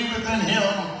whosoever believeth in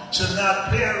him shall not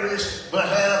perish, but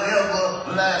have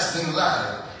everlasting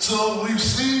life. So we've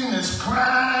seen his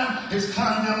crime, his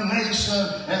condemnation,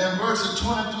 and in verses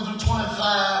 22 to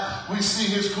 25, we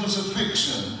see his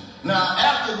crucifixion. Now,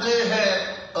 after they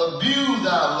had abused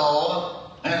our Lord,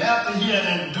 and after he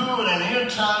had endured an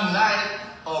entire night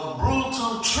of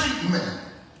brutal treatment,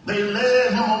 they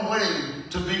led him away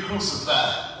to be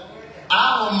crucified.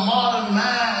 Our modern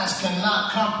minds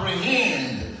cannot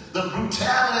comprehend the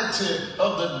brutality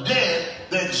of the death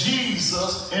that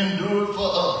Jesus endured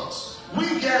for us.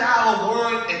 We get our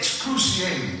word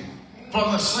excruciating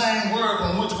from the same word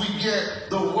from which we get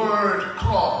the word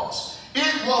cross.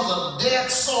 It was a death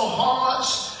so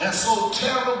harsh and so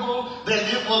terrible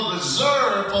that it was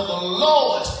reserved for the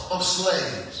lowest of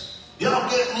slaves. Y'all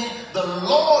get me? The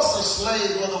lowest of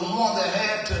slaves were the one that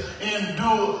had to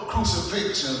endure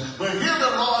crucifixion. But here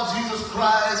the Lord Jesus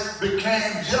Christ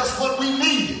became just what we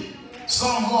needed.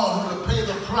 Someone who could pay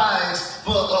the price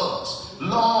for us.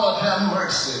 Lord have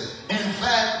mercy. In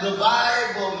fact, the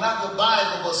Bible, not the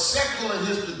Bible, but secular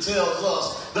history tells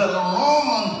us that a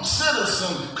Roman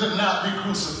citizen could not be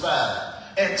crucified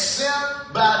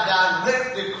except by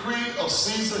direct decree of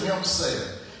Caesar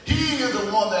himself. He is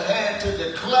the one that had to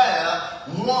declare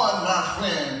one, my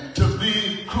friend, to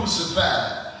be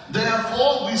crucified.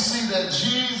 Therefore, we see that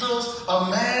Jesus, a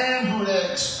man who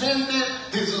had expended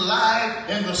his life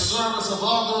in the service of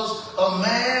others, a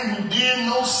man who did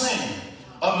no sin,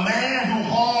 a man who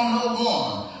harmed no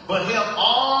one, but helped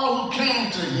all who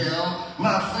came to him,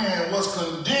 my friend, was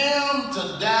condemned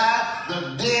to die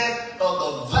the death of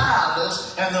the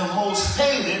vilest and the most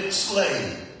hated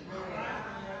slave.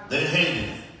 They hated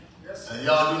him. And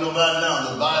y'all do know by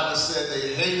now, the Bible said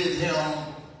they hated him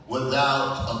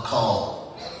without a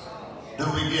cause. Do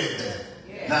we get that?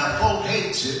 Yeah. Now, folk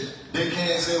hate you. They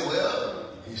can't say, well,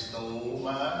 he stole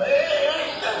my man.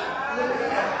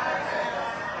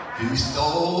 He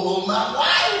stole my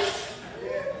wife.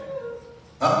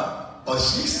 Huh? Or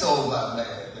she stole my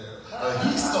man. Or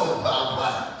he stole my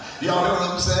wife. Y'all know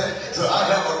what I'm saying? So I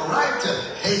have a right to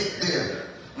hate them.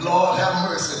 Lord have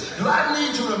mercy. Do I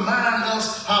need to remind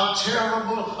us how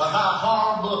terrible or how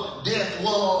horrible death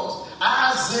was?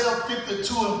 Isaiah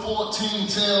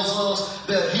 52:14 tells us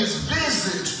that his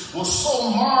visage was so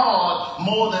marred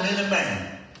more than any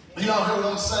man. Y'all hear what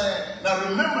I'm saying? Now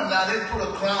remember now, they put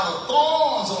a crown of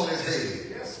thorns on his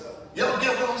head. Yes, sir. Y'all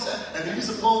get what I'm saying? And do you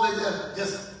suppose they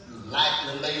just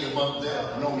lightly laid him up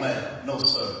there? No, ma'am. No,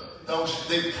 sir.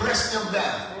 They pressed him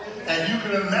down. And you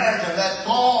can imagine that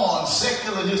thorn,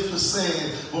 secular history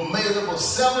says, were made up of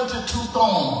 72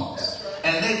 thorns.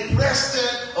 And they pressed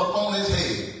it upon his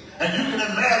head. And you can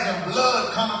imagine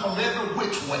blood coming from every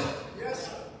which way.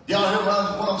 Y'all hear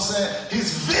what I'm saying?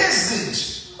 His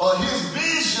visage or his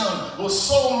vision was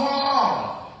so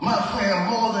marred, my friend,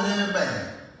 more than any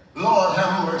man. Lord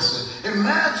have mercy.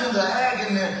 Imagine the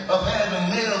agony of having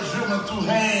nails driven through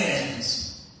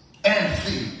hands and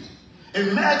feet.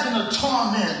 Imagine the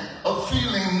torment of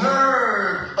feeling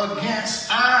nerve against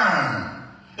iron.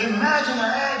 Imagine the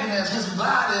agony as his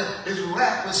body is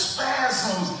racked with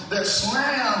spasms that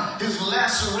slam his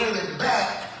lacerated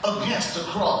back against the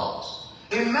cross.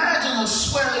 Imagine the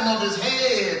swelling of his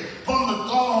head from the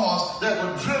thorns that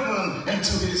were driven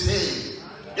into his head.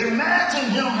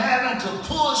 Imagine him having to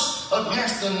push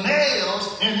against the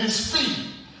nails in his feet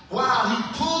while he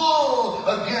pulled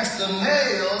against the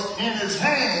nails in his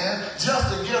hand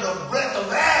just to get a breath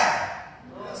of air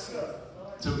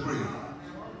to breathe.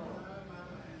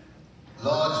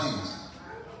 Lord Jesus,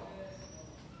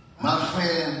 my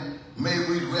friend, may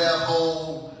we grab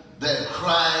hold that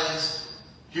Christ,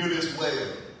 hear this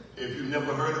well. If you've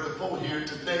never heard it before, hear it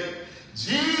today.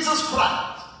 Jesus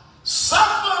Christ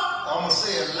suffered, I'm going to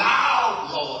say it loud,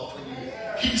 Lord, for you.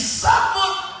 He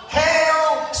suffered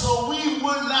hell so we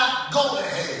would not go to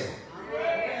hell.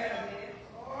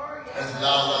 That's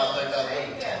loud I think I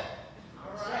ever talk.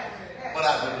 But I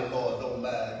know the Lord don't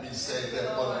mind me saying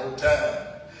that one more time.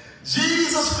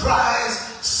 Jesus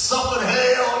Christ suffered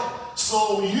hell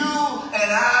so you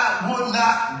and I would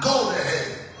not go to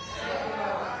hell.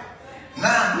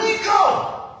 Now we go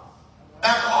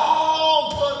after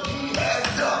all what he has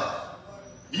done.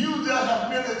 You just have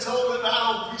merely told him, I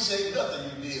don't appreciate nothing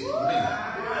you did for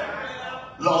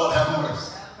me. Lord have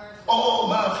mercy. Oh,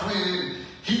 my friend,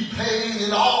 he paid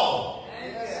it all.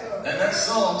 And that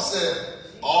song said,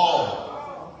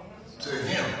 all to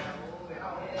him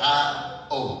I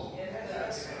owe.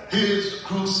 His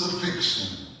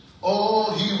crucifixion.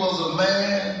 Oh, he was a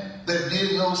man that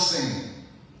did no sin.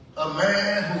 A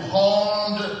man who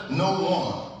harmed no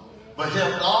one, but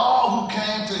helped all who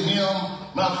came to him.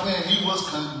 My friend, he was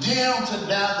condemned to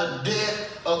die the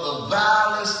death of the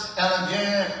vilest and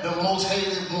again the most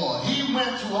hated one. He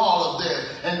went through all of that.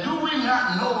 And do we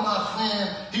not know, my friend,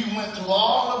 he went through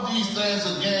all of these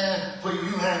things again for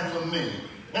you and for me.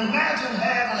 Imagine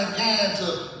having again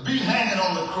to be hanging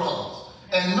on the cross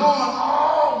and knowing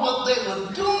all what they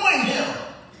were doing him.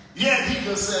 Yet he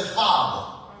just said,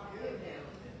 Father,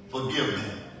 forgive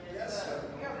them,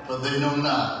 for they know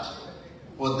not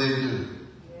what they do.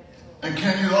 And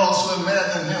can you also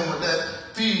imagine him with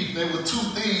that thief? There were two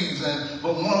thieves,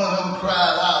 but one of them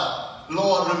cried out,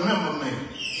 Lord, remember me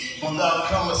when thou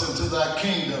comest into thy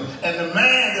kingdom. And the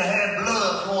man that had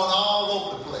blood flowing all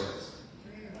over the place,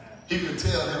 he could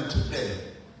tell him, today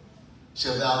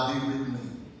shall thou be with me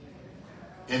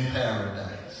in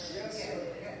paradise.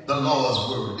 The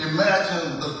Lord's word.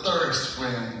 Imagine the thirst,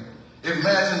 friend.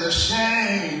 Imagine the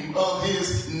shame of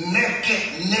his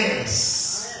nakedness.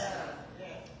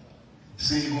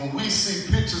 See, when we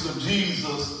see pictures of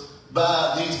Jesus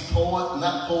by these poets,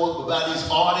 not poets, but by these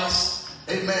artists,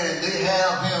 amen, they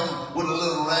have him with a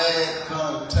little rag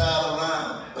kind of tied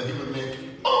around, but he was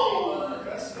naked. Oh!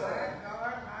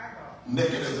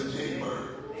 Naked as a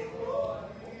jaybird.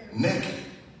 Naked.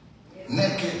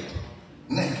 Naked.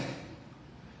 Naked.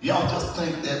 Y'all just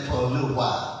think that for a little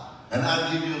while. And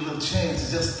I'll give you a little chance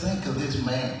to just think of this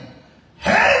man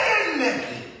hanging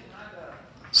naked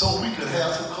so we could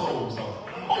have some clothes on.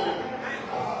 Oh.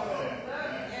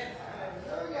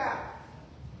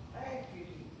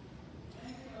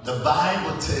 The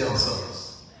Bible tells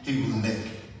us he was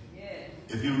naked.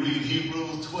 If you read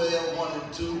Hebrews 12, 1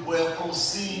 and 2, wherefore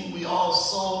seeing we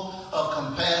also are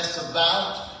compassed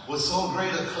about with so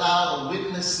great a cloud of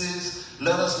witnesses,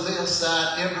 let us lay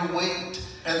aside every weight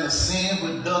and the sin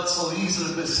which doth so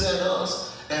easily beset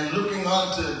us, and looking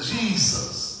unto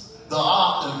Jesus, the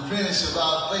author and finisher of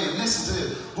our faith. Listen to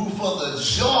this. Who for the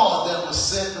joy that was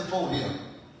set before him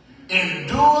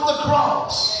endured the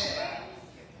cross,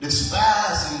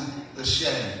 despising the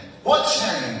shame. What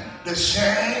shame? The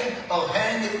shame of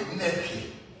hanging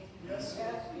naked.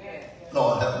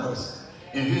 Lord have mercy.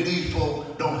 And here these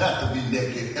folk don't have to be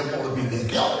naked and want to be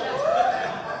naked.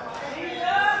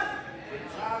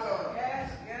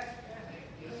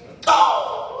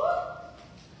 Oh!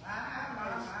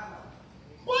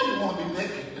 Why you want to be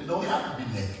naked and don't have to be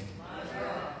naked?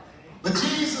 But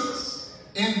Jesus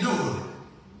endured it,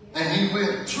 and he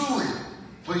went through it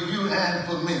for you and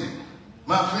for me.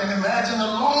 My friend, imagine the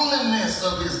loneliness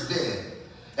of his death.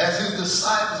 As his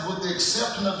disciples, with the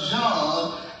exception of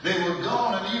John, they were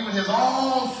gone, and even his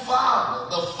own father,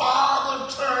 the father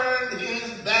turned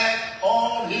his back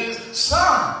on his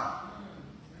son.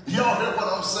 Y'all hear what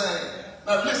I'm saying?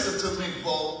 Now listen to me,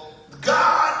 folks.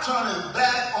 God turned his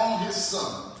back on his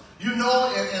son. You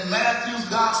know, in Matthew's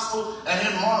gospel and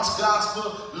in Mark's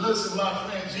gospel, listen, my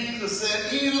friend, Jesus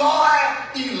said, Eloi,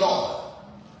 Eloi,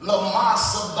 lama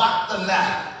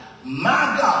sabachthani,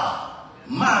 my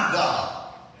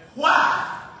God, why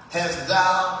hast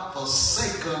thou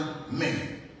forsaken me?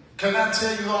 Can I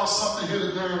tell you all something here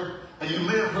today? And you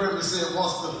may have heard me say it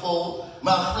once before.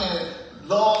 My friend,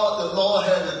 the Lord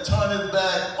had to turn his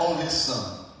back on his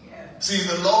son. See,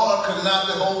 the Lord could not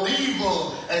behold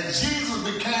evil, and Jesus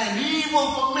became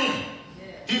evil for me.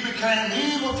 He became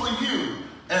evil for you.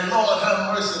 And Lord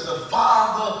have mercy, the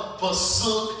Father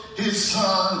forsook his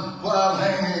son while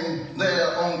hanging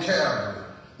there on Calvary.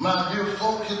 My dear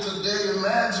folk here today,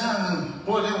 imagine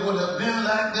what it would have been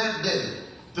like that day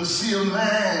to see a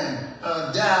man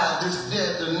die this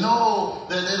death, to know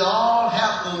that it all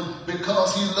happened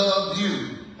because he loved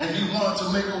you and he wanted to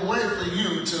make a way for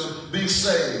you to be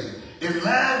saved.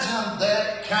 Imagine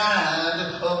that kind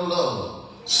of love.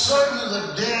 Certainly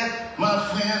the death, my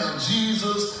friend, of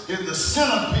Jesus is the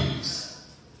centerpiece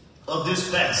of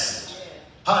this passage.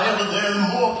 However, there's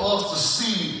more for us to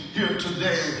see here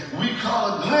today. We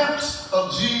call a glimpse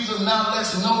of Jesus. Now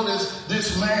let's notice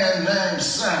this man named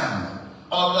Simon.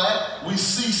 All right? We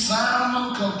see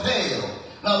Simon compelled.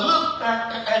 Now look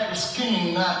at the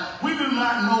scheme. Now, we do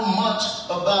not know much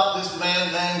about this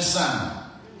man named Simon.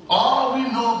 All we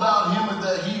know about him is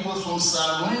that he was from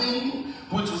Cyrene,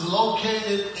 which was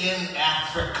located in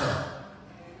Africa.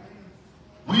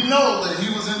 We know that he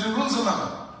was in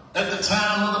Jerusalem at the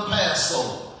time of the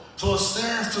Passover. So it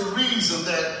stands to reason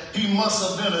that he must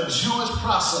have been a Jewish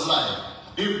proselyte.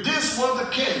 If this were the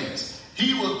case,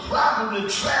 he was probably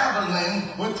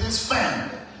traveling with his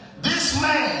family. This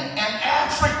man, an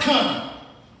African,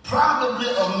 probably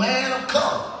a man of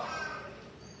color,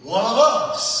 one of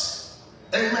us,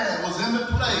 amen, was in the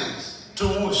place to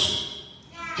worship.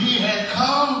 He had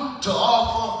come to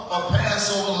offer a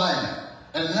Passover lamb,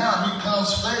 and now he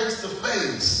comes face to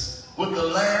face with the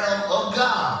Lamb of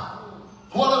God.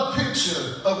 What a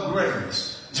picture of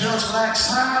grace. Just like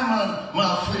Simon,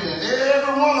 my friend,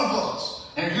 every one of us,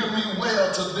 and hear me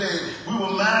well today, we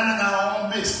were minding our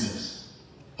own business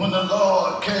when the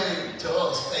Lord came to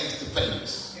us face to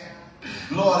face.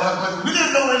 Lord have mercy. We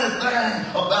didn't know anything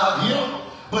about him,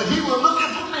 but he was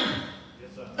looking for me,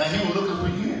 and he was looking for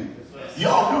you.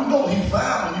 Y'all do know he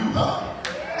found you, huh?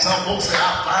 Some folks say, I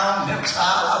found him,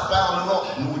 child, I found the Lord.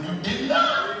 No, you did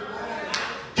not.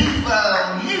 He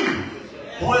found you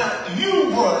where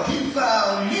you were. He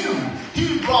found you.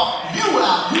 He brought you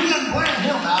out. You didn't bring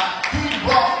him out. He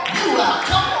brought you out.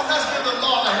 Come on, let's give the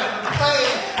Lord a hand of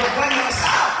praise for bringing us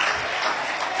out.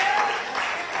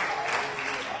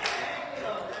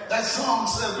 That song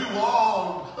said we were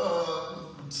all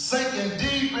sinking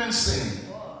deep in sin,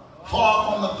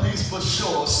 far from the peaceful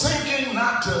shore, sinking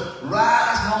not to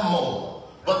rise no more.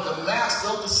 But the master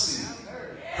of the sea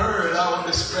heard our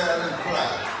despairing cry,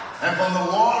 and from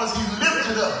the waters he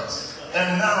lifted us,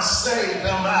 and now saved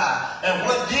am I. And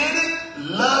what did it?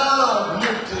 Love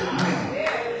lifted me.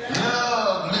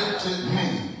 Love lifted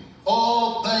me.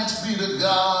 All thanks be to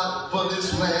God for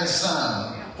this man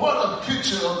Simon. What a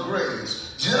picture of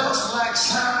grace. Just like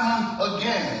Simon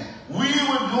again, we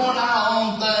were doing our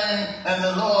own thing, and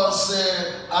the Lord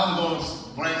said, I'm going to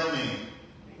bring them in.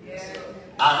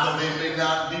 I know they may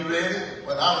not be ready,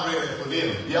 but I'm ready for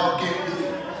them. Y'all get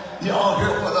me? Y'all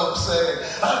hear what I'm saying?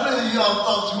 I really y'all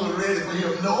thought you were ready for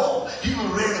him. No, he was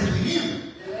ready for you.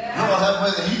 Lord have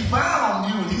mercy. He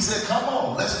found you, and he said, come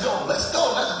on, let's go, let's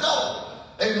go, let's go.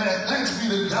 Amen. Thanks be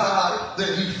to God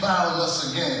that he found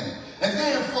us again. And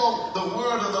then, folks, the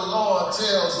word of the Lord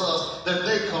tells us that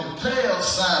they compelled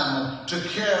Simon to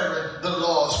carry the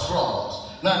Lord's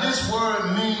cross. Now, this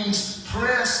word means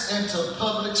press into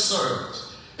public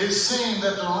service. It seemed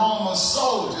that the Roman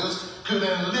soldiers could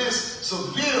enlist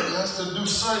civilians to do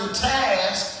certain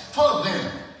tasks for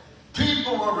them.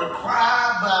 People were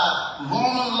required by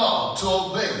Roman law to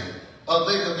obey,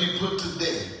 or they could be put to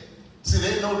death. See,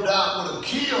 they no doubt would have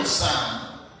killed Simon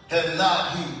had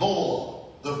not he bore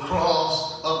the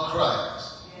cross of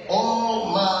Christ. Oh,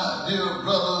 my dear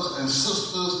brothers and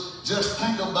sisters, just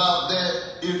think about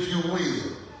that if you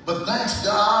will. But thanks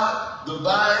God, the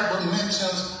Bible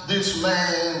mentions this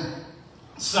man,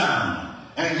 Simon.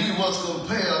 And he was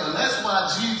compelled. And that's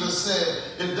why Jesus said,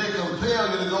 if they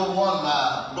compel you to go 1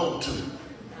 mile, go 2.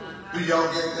 Do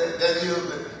y'all get that? That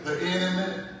is the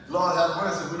enemy. Lord have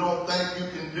mercy. We don't think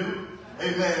you can do.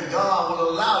 Amen. God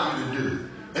will allow you to do.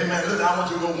 Amen. Look, I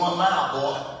want you to go 1 mile,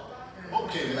 boy.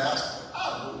 Okay, master.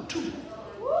 I'll go 2.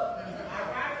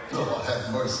 Lord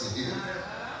have mercy here.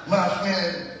 My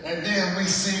friend, and then we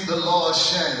see the Lord's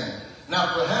shame.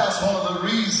 Now, perhaps one of the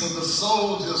reasons the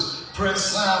soldiers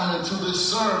pressed Simon into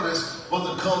this service was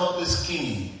to cover up his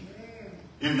skin.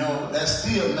 You know, that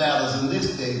still matters in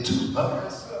this day too, huh?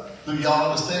 Do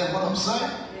y'all understand what I'm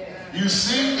saying? You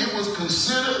see, it was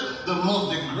considered the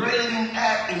most degrading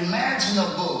act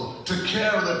imaginable to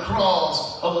carry the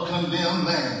cross of a condemned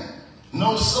man.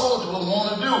 No soldier would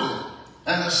want to do it.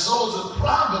 And the soldier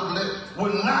probably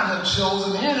would not have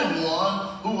chosen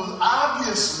anyone who was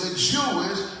obviously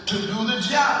Jewish to do the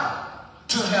job.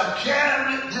 To have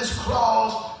carried this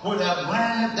cross would have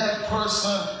branded that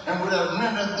person and would have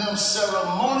rendered them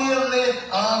ceremonially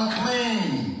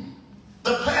unclean.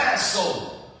 The Passover.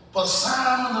 For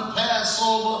Simon, the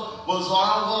Passover was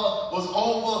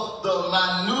over the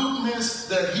minuteness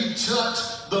that he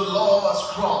touched the Lord's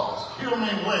cross. Hear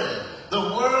me well. The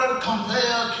word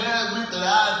compelled carried with the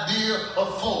idea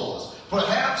of force.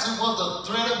 Perhaps it was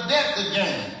a threat of death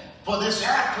again for this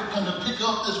African to pick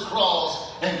up this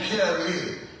cross and carry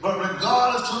it. But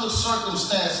regardless to the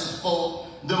circumstances, folks,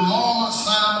 the moment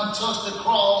Simon touched the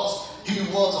cross, he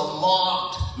was a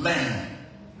marked man.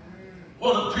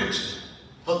 What a picture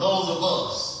for those of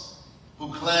us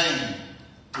who claim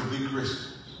to be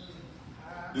Christians.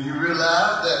 Do you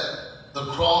realize that the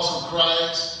cross of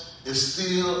Christ is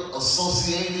still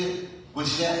associated with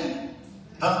shame?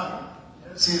 Huh?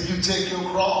 See, if you take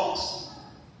your cross,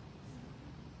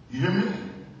 you hear me?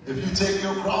 If you take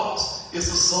your cross, it's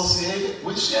associated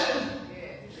with shame.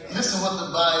 Listen what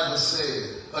the Bible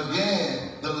said.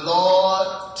 Again, the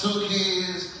Lord took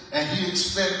his and he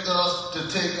expects us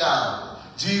to take ours.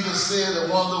 Jesus said that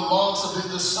one of the marks of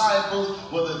his disciples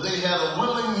was that they had a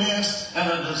willingness and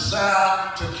a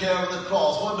desire to carry the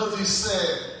cross. What does he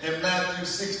say in Matthew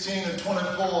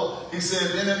 16:24? He said,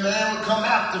 if any man will come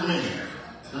after me,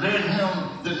 let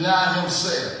him deny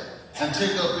himself and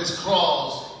take up his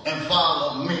cross and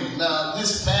follow me. Now,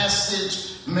 this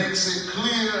passage makes it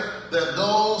clear that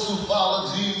those who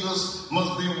follow Jesus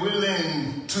must be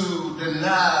willing to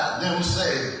deny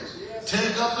themselves.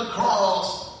 Take up the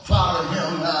cross, follow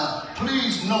him. Now,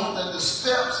 please note that the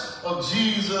steps of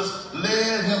Jesus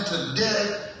led him to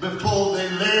death before they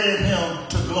led him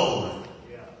to glory.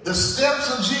 The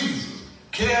steps of Jesus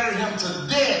carried him to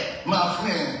death, my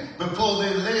friend, before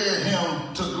they led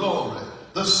him to glory.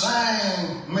 The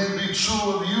same may be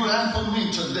true of you and for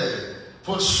me today.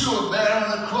 For sure, bearing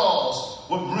the cross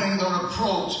will bring the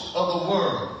reproach of the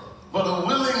world. But a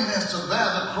willingness to bear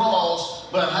the cross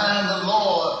behind the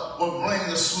Lord will bring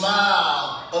the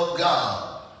smile of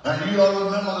God. And you all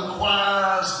remember the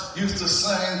choirs used to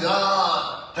sing,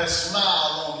 God has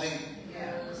smiled on me.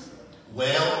 Yes.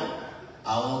 Well,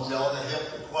 I want y'all to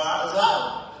help the choirs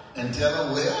out and tell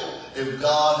them, well, if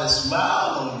God has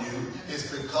smiled on you,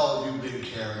 it's because you've been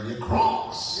carrying your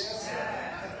cross. Yes.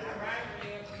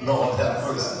 Lord have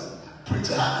mercy.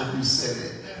 Preacher, how could you say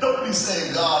that? Don't be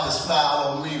saying God has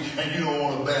smiled on me and you don't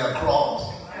want to bear a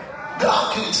cross.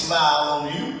 God can't smile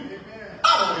on you.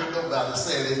 I don't hear nobody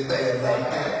say it bad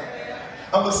like that.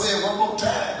 I'm going to say it one more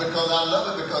time because I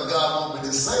love it, because God wants me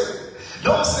to say it.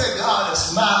 Don't say God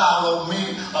has smiled on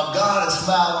me or God has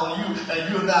smiled on you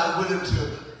and you're not willing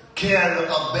to carry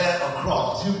or bear a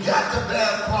cross. You got to bear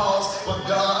a cross for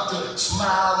God to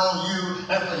smile on you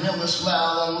and for him to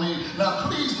smile on me. Now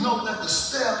please note that the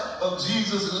step of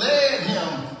Jesus led him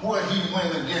where he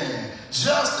went again.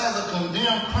 Just as a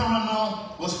condemned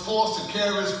criminal was forced to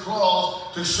carry his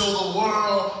cross to show the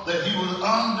world that he was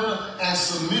under and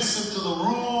submissive to the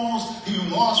rules he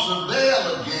once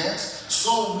rebelled against,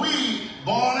 so we,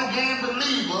 born-again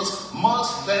believers,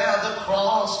 must bear the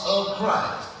cross of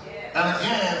Christ. And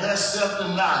again, that's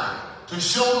self-denial, to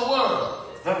show the world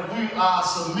that we are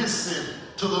submissive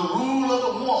to the rule of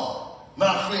the one,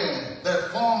 my friend,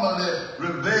 that formerly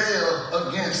rebelled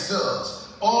against us.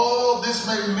 Oh, this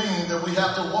may mean that we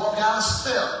have to walk out of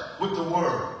step with the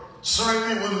world.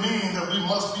 Certainly it would mean that we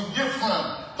must be different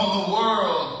from the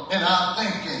world in our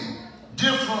thinking,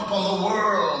 different from the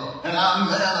world in our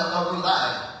manner of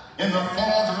life, in the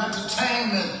forms of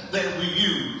entertainment that we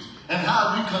use, and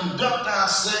how we conduct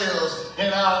ourselves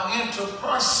in our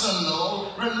interpersonal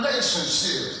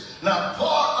relationships. Now,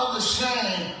 part of the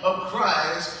shame of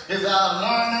Christ is our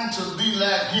learning to be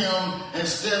like him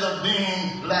instead of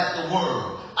being like the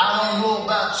world. I don't know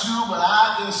about you, but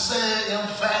I can say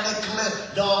emphatically,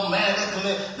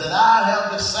 dogmatically, that I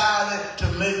have decided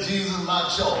to make Jesus my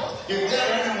choice. Is there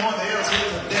anyone else here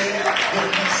today that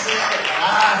can say,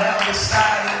 I have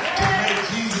decided to make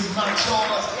Jesus my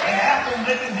choice? And after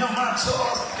making him my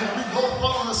choice, can we go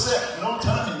forward and say, no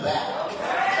turning back?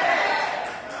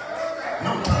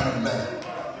 No turning back.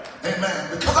 Amen.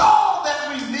 Because all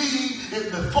that we need is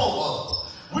before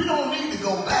us. We don't need to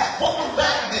go back. What was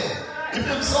back there? If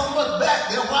there's so much back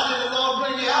there, why did the Lord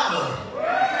bring you out of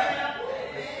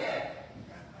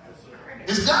it?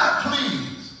 Is God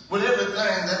pleased with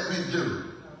everything that we do?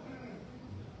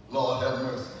 Lord have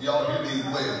mercy. Y'all hear me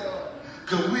well.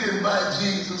 Could we invite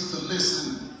Jesus to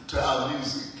listen to our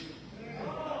music?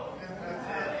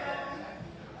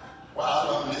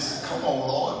 While I'm listening, come on,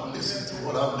 Lord, listen to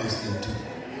what I'm listening to.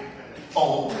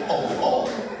 Oh, oh, oh.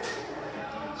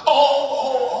 Oh,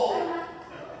 oh, oh.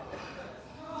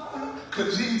 Could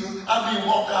Jesus, I mean,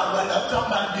 walk out right now. I'm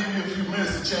talking about giving you a few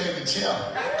minutes to change the channel.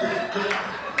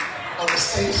 On the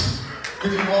station.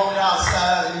 Could you walk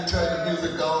outside and you turn the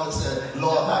music on and say,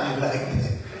 Lord, how you like it?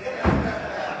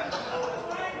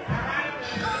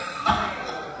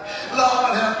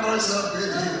 Lord, have mercy up in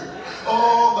here.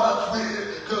 Oh, my friend,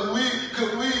 could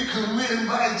we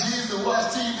invite Jesus to watch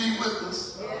TV with us?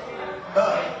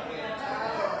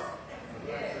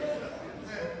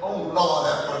 Oh, Lord,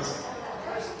 have mercy.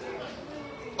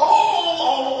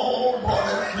 Oh, boy,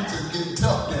 that preacher's getting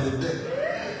tough there today.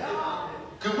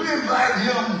 Could we invite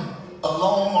him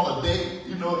along on a date?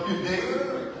 You know, if you're dating,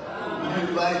 would you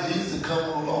invite Jesus to come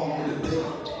along on a date?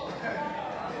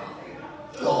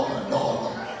 Lord,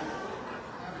 Lord.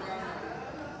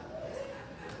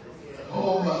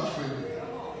 Oh, my friend.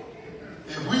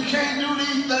 If we can't do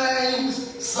these things,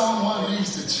 someone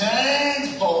needs to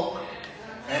change folk,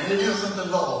 and it isn't the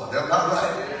Lord. Am I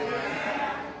right?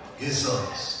 It's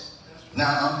us.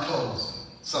 Now I'm closing.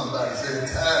 Somebody said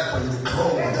it's time for you to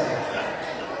close down.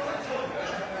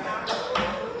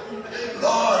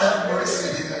 Lord have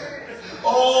mercy here.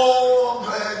 Oh, I'm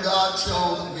glad God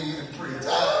chose me to preach.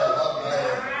 I'm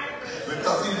glad.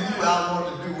 Because he knew I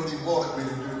wanted to do what he wanted me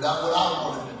to do, not what I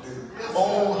wanted to do.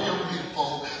 Oh, hear me,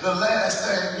 folks. The last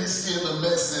thing we see in the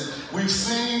message, we've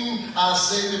seen our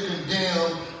Savior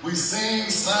condemned, we've seen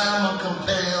Simon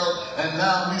compelled, and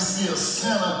now we see a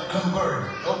sinner converted.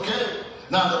 Okay?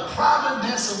 Now, the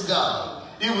providence of God,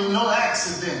 it was no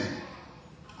accident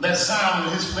that Simon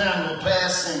and his family were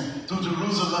passing through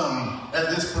Jerusalem at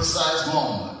this precise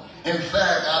moment. In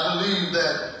fact, I believe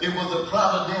that it was the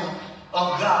providence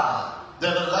of God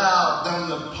that allowed them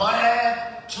to pass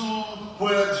to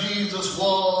where Jesus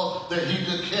was, that he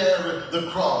could carry the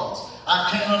cross. I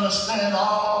can't understand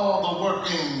all the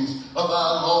workings of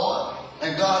our Lord,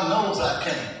 and God knows I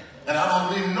can't. And I don't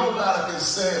believe nobody can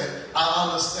say, I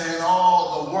understand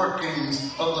all the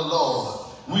workings of the Lord.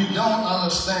 We don't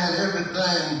understand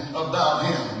everything about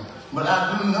him, but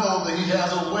I do know that he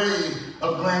has a way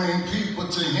of bringing people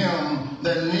to him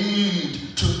that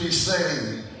need to be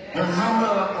saved.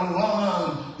 Remember a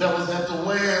woman that was at the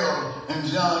well in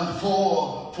John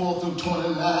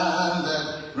 4:4-29,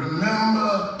 that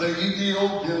remember the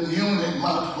Ethiopian eunuch,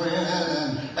 my friend,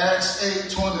 in Acts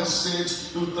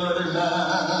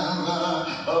 8:26-39.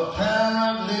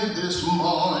 Apparently this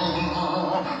morning,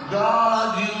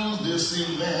 God used this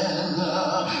event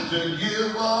to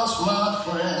give us, my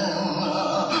friend,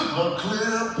 a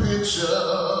clear picture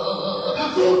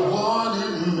of what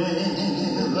it means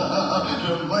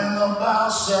to bring about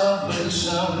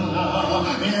salvation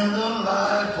in the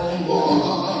life of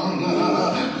one.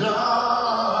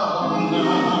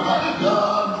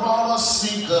 God brought a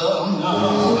seeker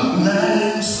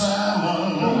named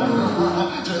Simon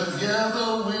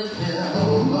together with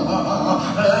him.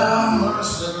 Have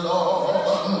mercy, Lord.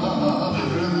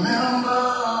 Remember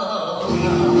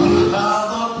how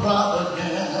the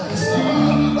providence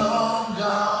of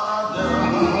God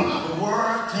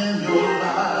worked in your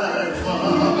life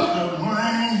to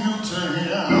bring you to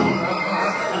him.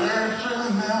 Let's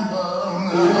remember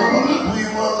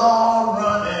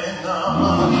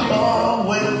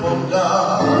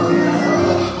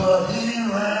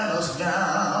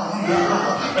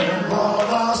and brought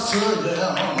us to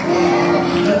them.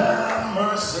 Have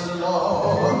mercy,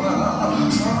 Lord.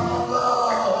 Some of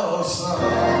us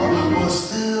will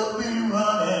still be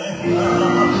running,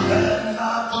 and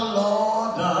not the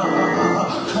Lord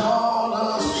called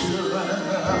us children.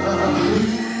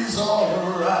 He's all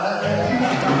right.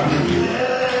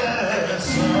 Yes,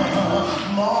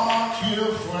 Mark,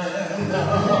 your friend,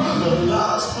 the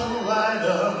gospel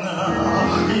writer,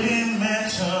 he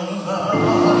mentions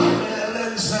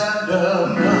Alexander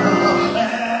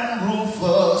and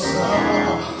Rufus.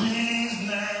 These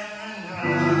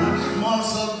names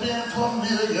must have been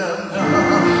familiar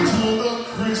to the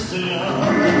Christian,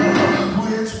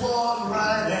 which was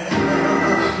writing,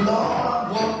 Lord,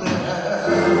 what they had.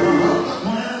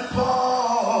 When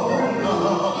Paul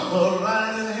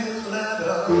writing his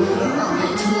letter to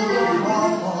the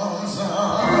Romans,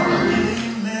 he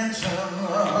mentioned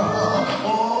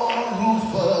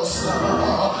Rufus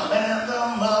and the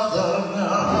mother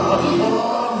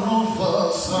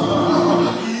Rufus,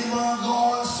 even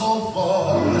going so far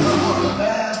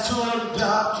as to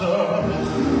adopt her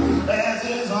as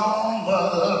his own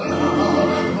mother.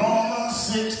 Romans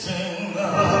 16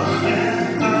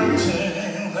 and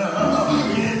 13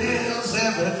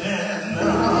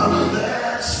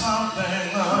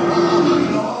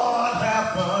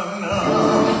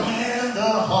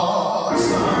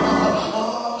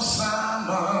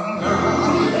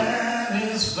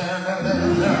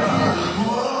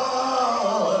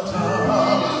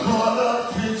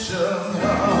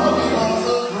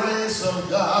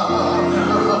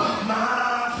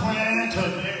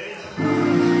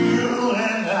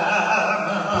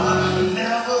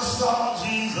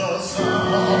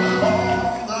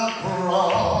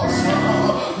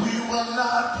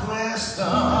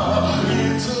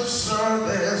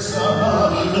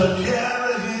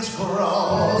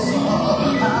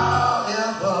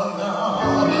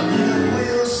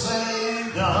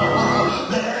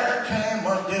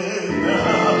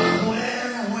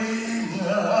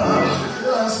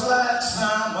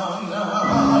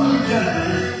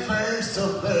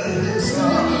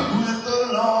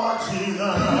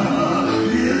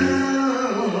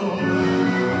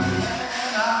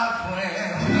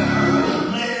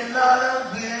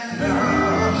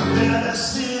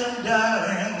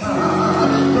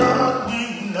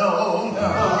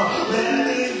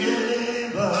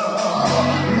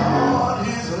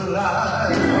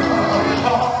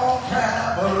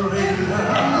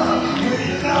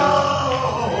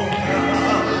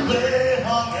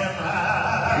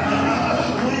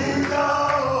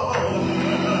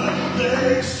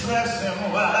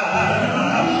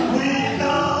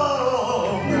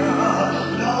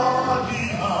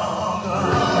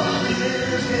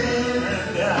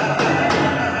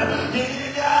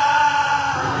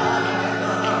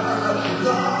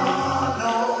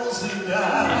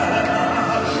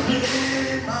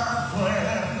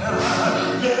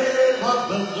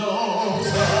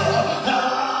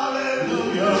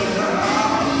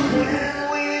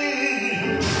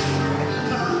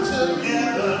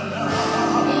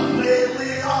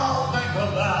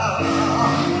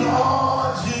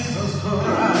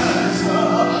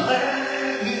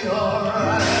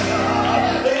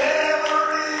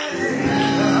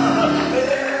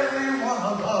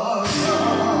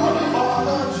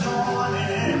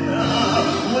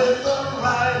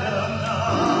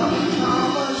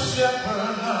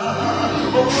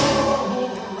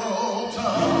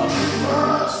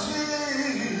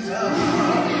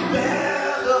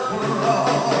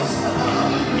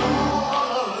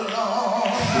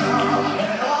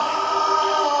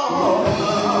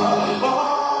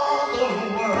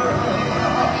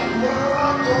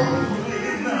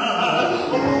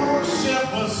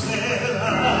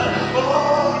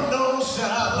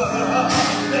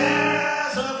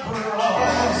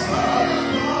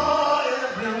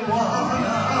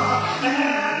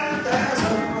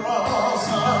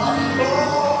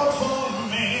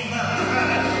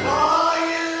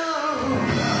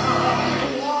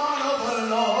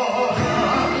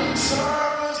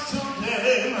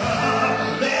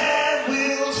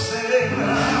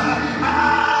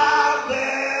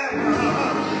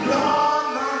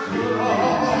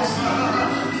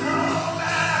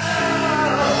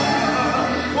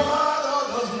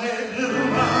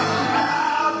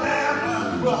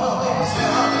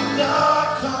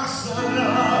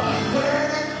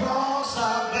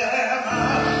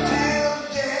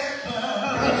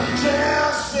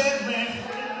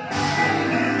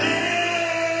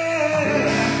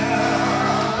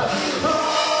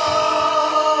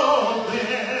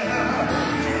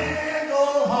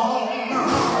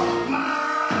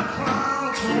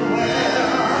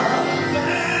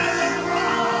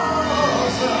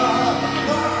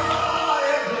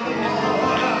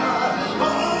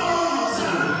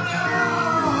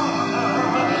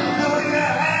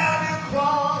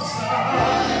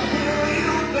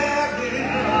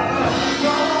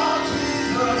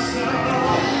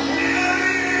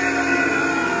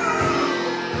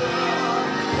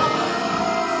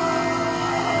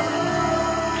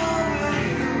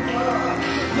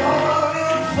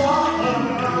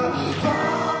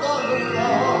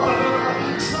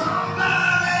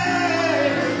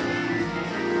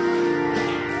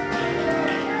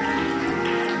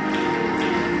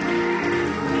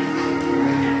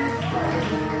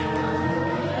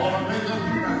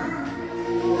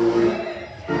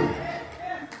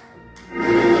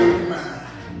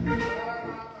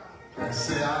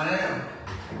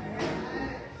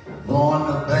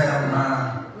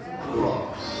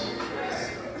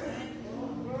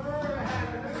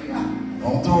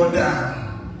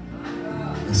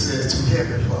 and said it's too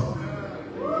heavy for me.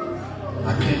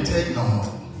 I can't take no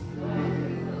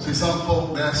more. See, some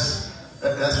folk, that's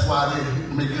why they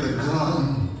may get a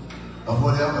gun or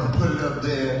whatever and put it up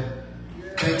there.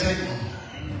 Can't take no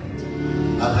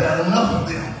more. I've had enough of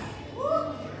them.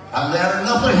 I've had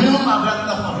enough of him. I've had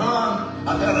enough of her.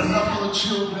 I've had enough of the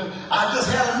children. I just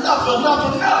had enough.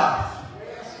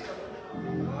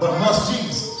 But must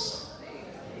Jesus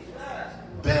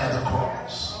bear the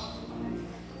cross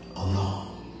alone?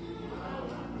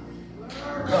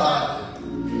 God,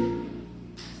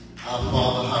 our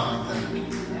Father, how we thank you.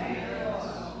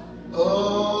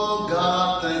 Oh,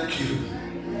 God, thank you.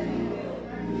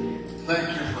 Thank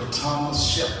you for Thomas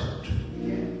Shepard,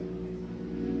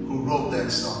 who wrote that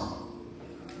song.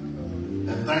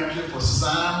 And thank you for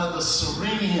Simon the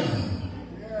Cyrenian,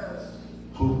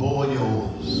 who bore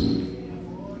yours.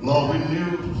 Lord,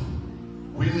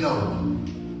 we know,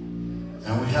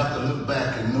 and we have to look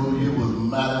back and know you was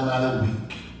mighty weak.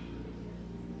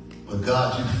 But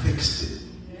God, you fixed it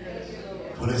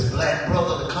for this black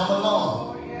brother to come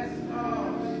along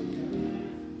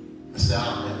and say,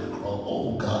 I'll let it crawl.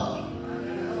 Oh, God.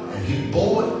 And he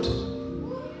bore it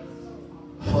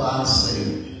for our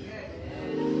Savior.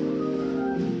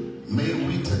 May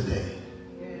we today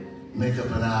make up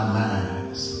in our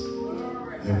minds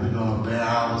that we're going to bear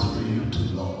ours for you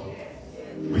too, Lord.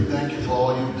 We thank you for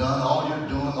all you've done, all you're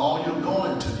doing, all you're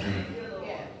going to do,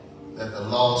 that the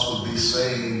lost will be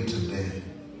saved today.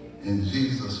 In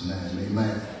Jesus' name,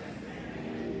 amen.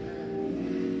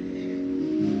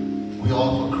 We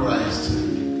offer Christ.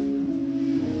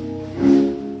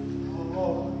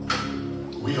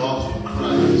 We offer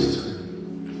Christ.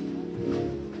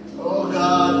 Oh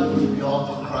God, we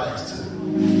offer Christ.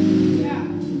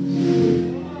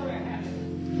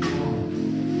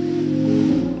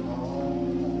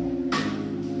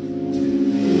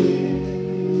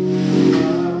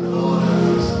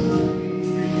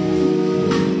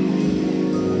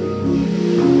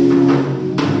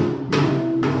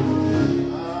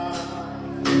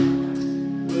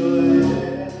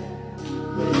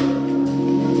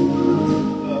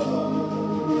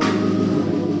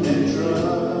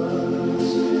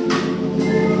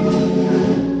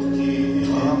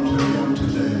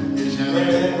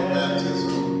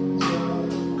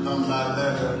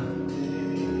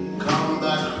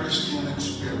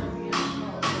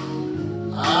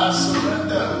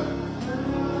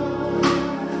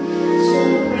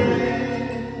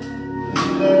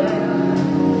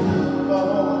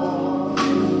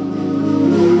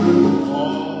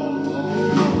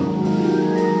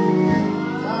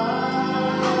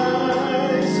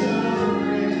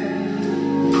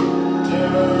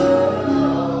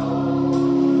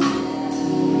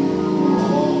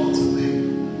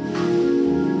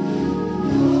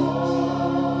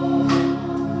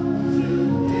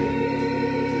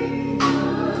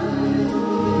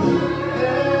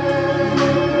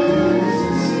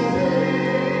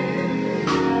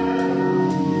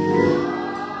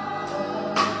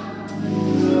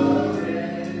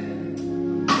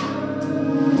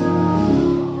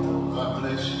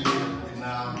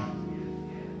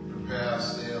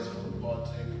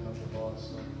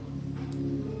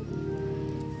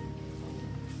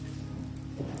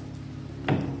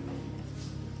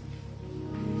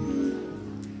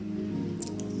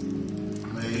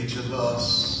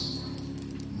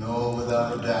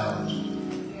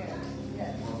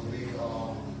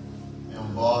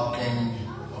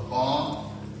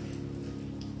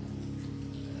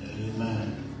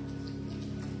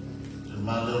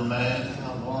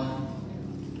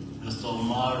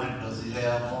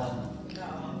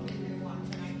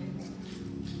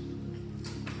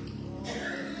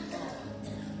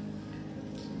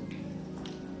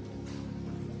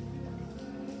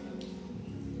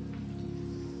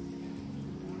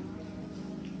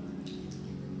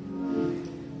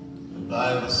 The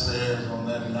Bible says on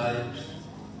that night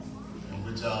in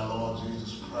which our Lord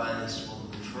Jesus Christ was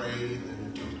betrayed,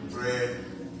 and he took the bread,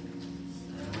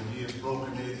 and when he had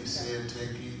broken it, he said,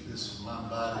 "Take, eat, this is my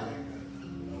body,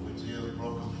 which is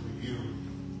broken for you.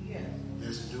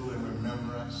 This do in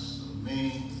remembrance of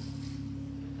me."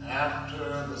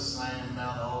 After the same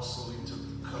manner also he took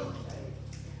the cup,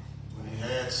 when he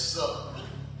had supped,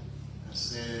 and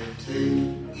said,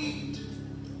 "Take, eat,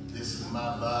 this is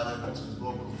my body, which is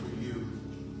broken for you.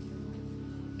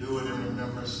 Do it in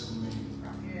remembrance of me."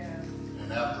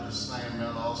 And after the same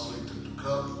manner also he took the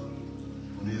cup,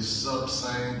 when he had supped,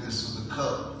 saying, "This is the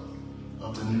cup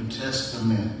of the New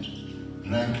Testament.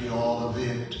 Drink ye all of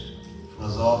it, for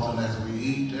as often as we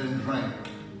eat and drink,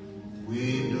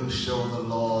 we do show the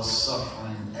Lord's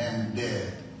suffering and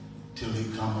death till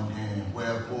he come again.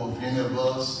 Wherefore, if any of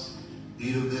us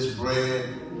eat of this bread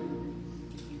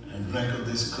and drink of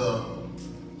this cup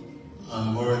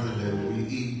unworthily, we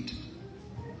eat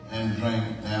and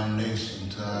drink damnation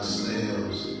to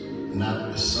ourselves,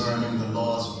 not discerning the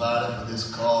Lord's body. For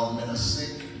this cause many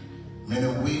sick, many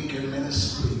weak, and many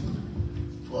sleep.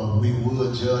 For we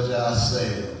would judge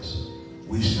ourselves,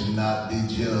 we should not be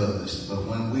judged. But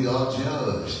when we are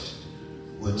judged,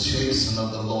 we're chastened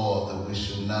of the Lord, that we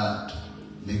should not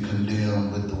be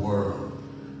condemned with the world.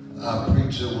 Our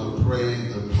preacher will pray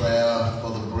the prayer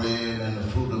for the bread and the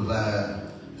fruit of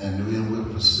vine, and we will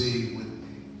proceed with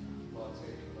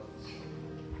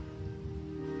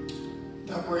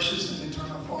Thou gracious and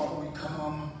eternal Father, we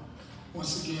come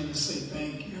once again to say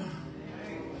thank you.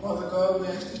 Father God, we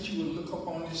ask that you would look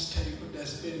upon this table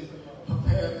that's been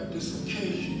prepared for this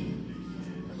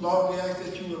occasion. Lord, we ask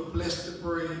that you would bless the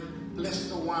bread, bless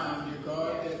the wine, dear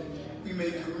God, that we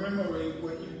may commemorate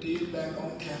what you did back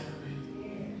on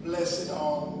Calvary. Bless it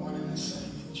all, one and the same.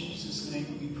 In Jesus'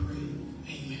 name we pray.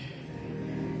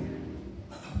 Amen.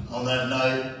 On that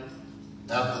night,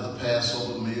 after the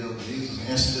Passover meal, Jesus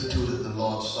instituted the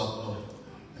Lord's Supper,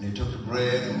 and he took the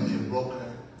bread, and when he broke it,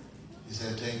 he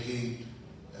said, "Take, heed,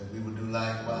 that we would do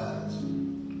likewise."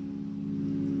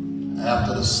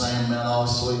 After the same manner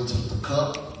also he took the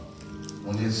cup,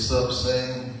 when he had supped,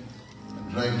 saying,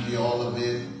 "And drink ye all of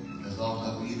it, as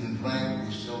often as we eat and drink,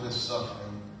 we show his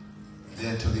suffering,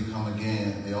 there till he come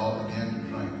again." They all began to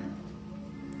drink.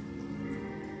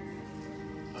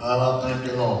 I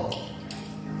thank you, Lord.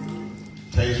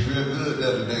 Tastes real good the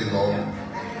other day, Lord.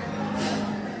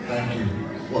 Thank you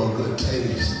for a good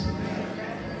taste.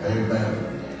 Amen.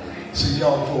 See,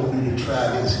 y'all folk need to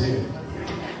try this here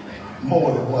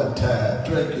more than one time.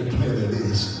 Drink you plenty of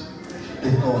this.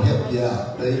 It's going to help you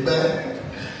out. Amen.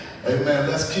 Amen.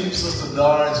 Let's keep Sister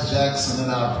Doris Jackson in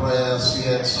our prayers. She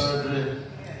had surgery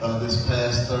this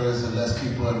past Thursday. Let's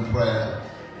keep her in prayer.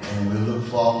 And we look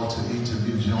forward to each of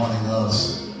you joining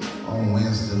us on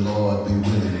Wednesday, Lord be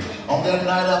willing. On that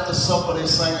night after supper, they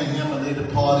sang a hymn and they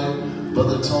departed.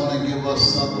 Brother Tony, give us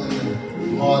something to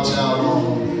march out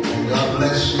on. And God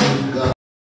bless you. God